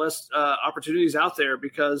less opportunities out there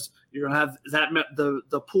because you're going to have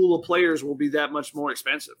the pool of players will be that much more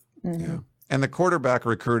expensive. Mm-hmm. Yeah. And the quarterback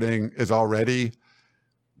recruiting is already,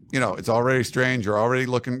 it's already strange. Guys are already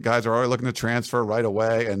looking to transfer right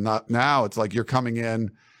away. And not now it's like you're coming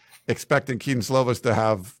in expecting Keaton Slovis to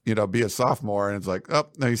have, be a sophomore. And it's like, oh,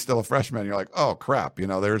 no, he's still a freshman. You're like, oh, crap.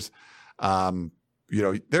 This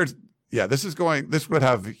would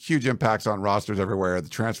have huge impacts on rosters everywhere. The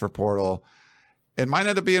transfer portal. It might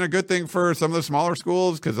end up being a good thing for some of the smaller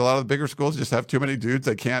schools because a lot of the bigger schools just have too many dudes.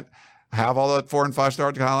 They can't have all that 4- and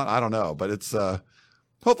 5-star talent. I don't know, but it's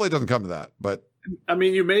hopefully it doesn't come to that. But I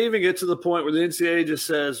mean, you may even get to the point where the NCAA just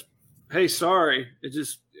says, "Hey, sorry,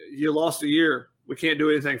 you lost a year. We can't do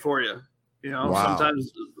anything for you." Wow.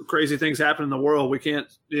 Sometimes crazy things happen in the world. We can't,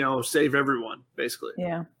 save everyone. Basically,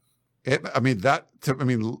 Yeah.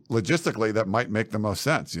 Logistically, that might make the most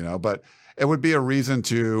sense, but it would be a reason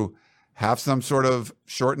to have some sort of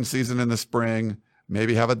shortened season in the spring,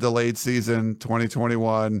 maybe have a delayed season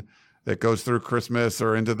 2021 that goes through Christmas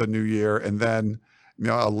or into the new year, and then,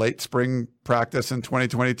 a late spring practice in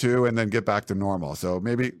 2022 and then get back to normal. So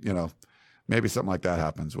maybe something like that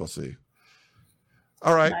happens. We'll see.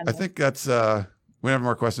 All right. I think that's, we don't have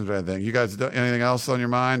more questions or anything. You guys, anything else on your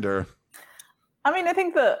mind or? I mean, I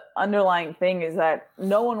think the underlying thing is that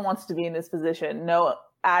no one wants to be in this position. No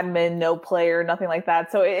admin, no player, nothing like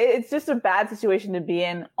that. So it's just a bad situation to be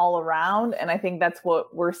in all around. And I think that's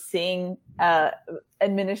what we're seeing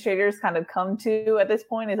administrators kind of come to at this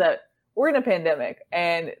point is that we're in a pandemic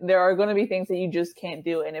and there are going to be things that you just can't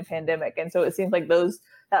do in a pandemic. And so it seems like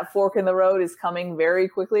that fork in the road is coming very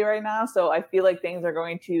quickly right now. So I feel like things are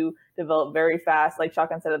going to develop very fast. Like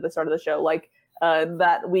Shotgun said at the start of the show, like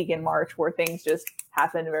that week in March where things just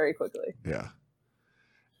happen very quickly. Yeah.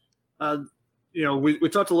 We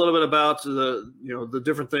talked a little bit about the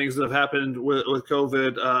different things that have happened with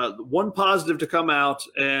COVID. One positive to come out,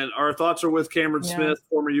 and our thoughts are with Cameron Smith,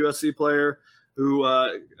 former USC player who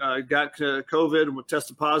got COVID and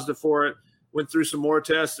tested positive for it. Went through some more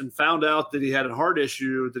tests and found out that he had a heart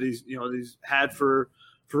issue that he's had for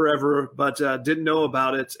forever, but didn't know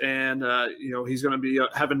about it. And he's going to be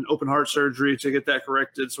having open heart surgery to get that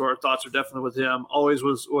corrected. So our thoughts are definitely with him. Always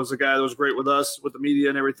was a guy that was great with us, with the media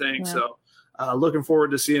and everything. Yeah. So. Looking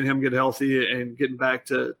forward to seeing him get healthy and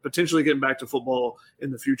potentially getting back to football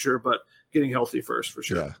in the future, but getting healthy first for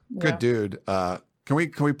sure. Yeah. Good dude. Can we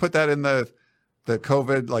put that in the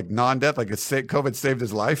COVID, like non-death, like COVID saved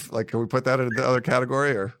his life? Like, can we put that in the other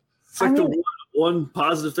category or? It's like the one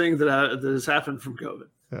positive thing that has happened from COVID.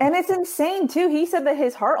 Yeah. And it's insane too. He said that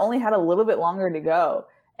his heart only had a little bit longer to go.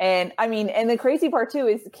 And and the crazy part too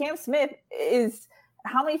is Cam Smith is,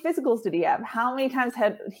 how many physicals did he have? How many times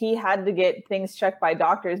had he had to get things checked by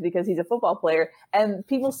doctors because he's a football player and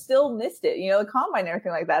people still missed it, the combine and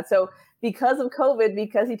everything like that. So because of COVID,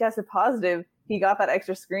 because he tested positive, he got that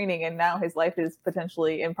extra screening and now his life is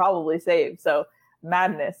potentially and probably saved. So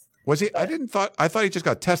madness. Was he? I thought he just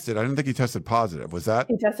got tested. I didn't think he tested positive. Was that?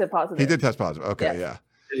 He tested positive. He did test positive. Okay. Yes. Yeah.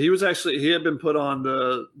 He had been put on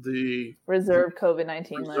the reserved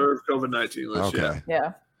COVID-19 list. Okay.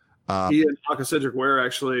 Yeah. He and Aka Cedric Ware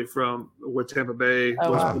actually with Tampa Bay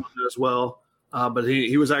was as well. But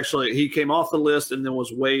he came off the list and then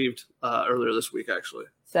was waived earlier this week actually.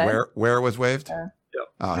 Where was waived? Yeah.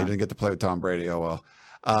 He didn't get to play with Tom Brady. Oh well.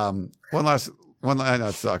 One last I know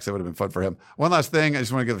it sucks. It would have been fun for him. One last thing, I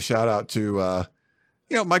just want to give a shout out to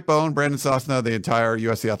Mike Bowen, Brandon Sosna, the entire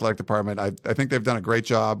USC athletic department. I think they've done a great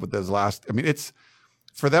job with this it's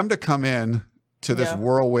for them to come in to this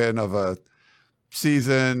whirlwind of a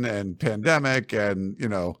season and pandemic and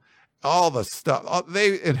all the stuff.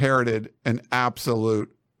 They inherited an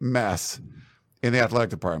absolute mess in the athletic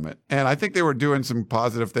department. And I think they were doing some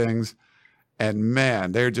positive things. And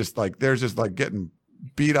man, they're just like getting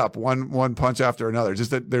beat up one punch after another.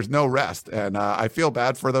 Just that there's no rest. And I feel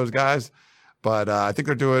bad for those guys, but I think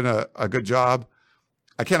they're doing a good job.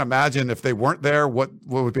 I can't imagine if they weren't there, what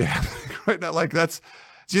would be happening right now. Like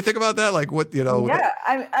do you think about that? Like what, Yeah,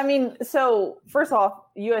 I mean, so first off,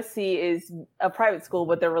 USC is a private school,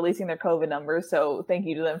 but they're releasing their COVID numbers. So thank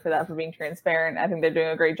you to them for that, for being transparent. I think they're doing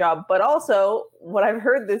a great job. But also what I've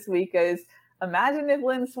heard this week is, imagine if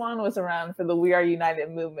Lynn Swann was around for the We Are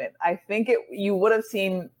United movement. I think you would have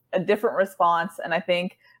seen a different response. And I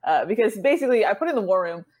think because basically I put in the war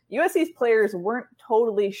room, USC's players weren't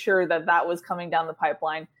totally sure that was coming down the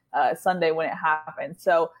pipeline Sunday when it happened.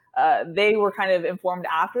 So they were kind of informed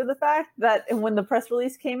after the fact that when the press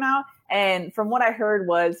release came out. And from what I heard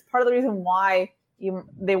was part of the reason why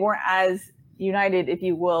they weren't as united, if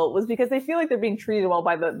you will, was because they feel like they're being treated well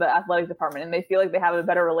by the athletic department. And they feel like they have a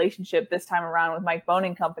better relationship this time around with Mike Bohn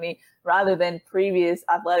and company rather than previous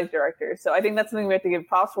athletic directors. So I think that's something we have to give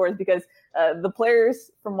props for, is because the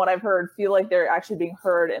players, from what I've heard, feel like they're actually being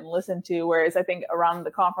heard and listened to. Whereas I think around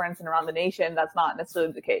the conference and around the nation, that's not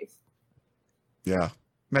necessarily the case. Yeah.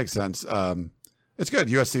 Makes sense. It's good.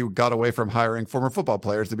 USC got away from hiring former football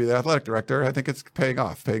players to be the athletic director. I think it's paying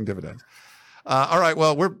dividends. All right.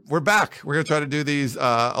 Well, we're back. We're going to try to do these a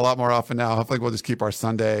lot more often now. Hopefully we'll just keep our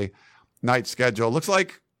Sunday night schedule. Looks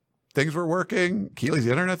like things were working. Keely's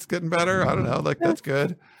internet's getting better. I don't know. Like, that's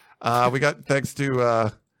good. We got thanks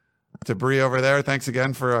to Bree over there. Thanks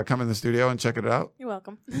again for coming to the studio and checking it out. You're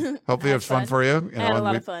welcome. Hopefully it was fun for you. I had a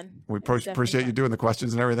lot of fun. We appreciate you doing the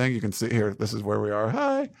questions and everything. You can see here, this is where we are.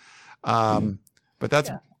 Hi. But that's,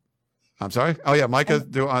 yeah. I'm sorry. Oh yeah. Micah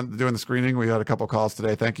doing the screening. We had a couple calls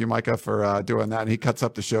today. Thank you, Micah, for doing that. And he cuts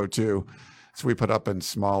up the show too. So we put up in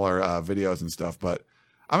smaller videos and stuff, but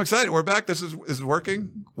I'm excited. We're back. This is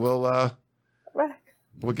working. We'll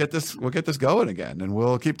get this going again, and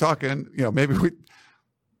we'll keep talking. Maybe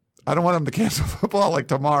I don't want them to cancel football like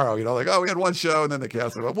tomorrow. Like, oh, we had one show and then they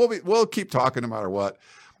canceled it. We'll keep talking no matter what,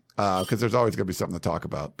 because there's always going to be something to talk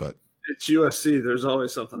about. But it's USC. There's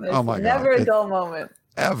always something. Oh my God! Never a dull moment.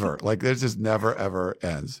 Ever. Like, there's just never ever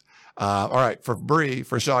ends. All right, for Bree,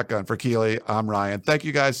 for Shotgun, for Keely, I'm Ryan. Thank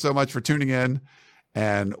you guys so much for tuning in,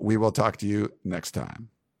 and we will talk to you next time.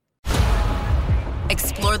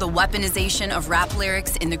 Explore the weaponization of rap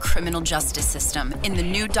lyrics in the criminal justice system in the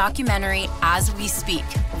new documentary, As We Speak,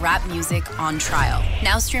 Rap Music on Trial.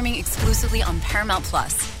 Now streaming exclusively on Paramount+.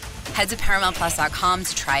 Head to ParamountPlus.com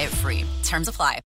to try it free. Terms apply.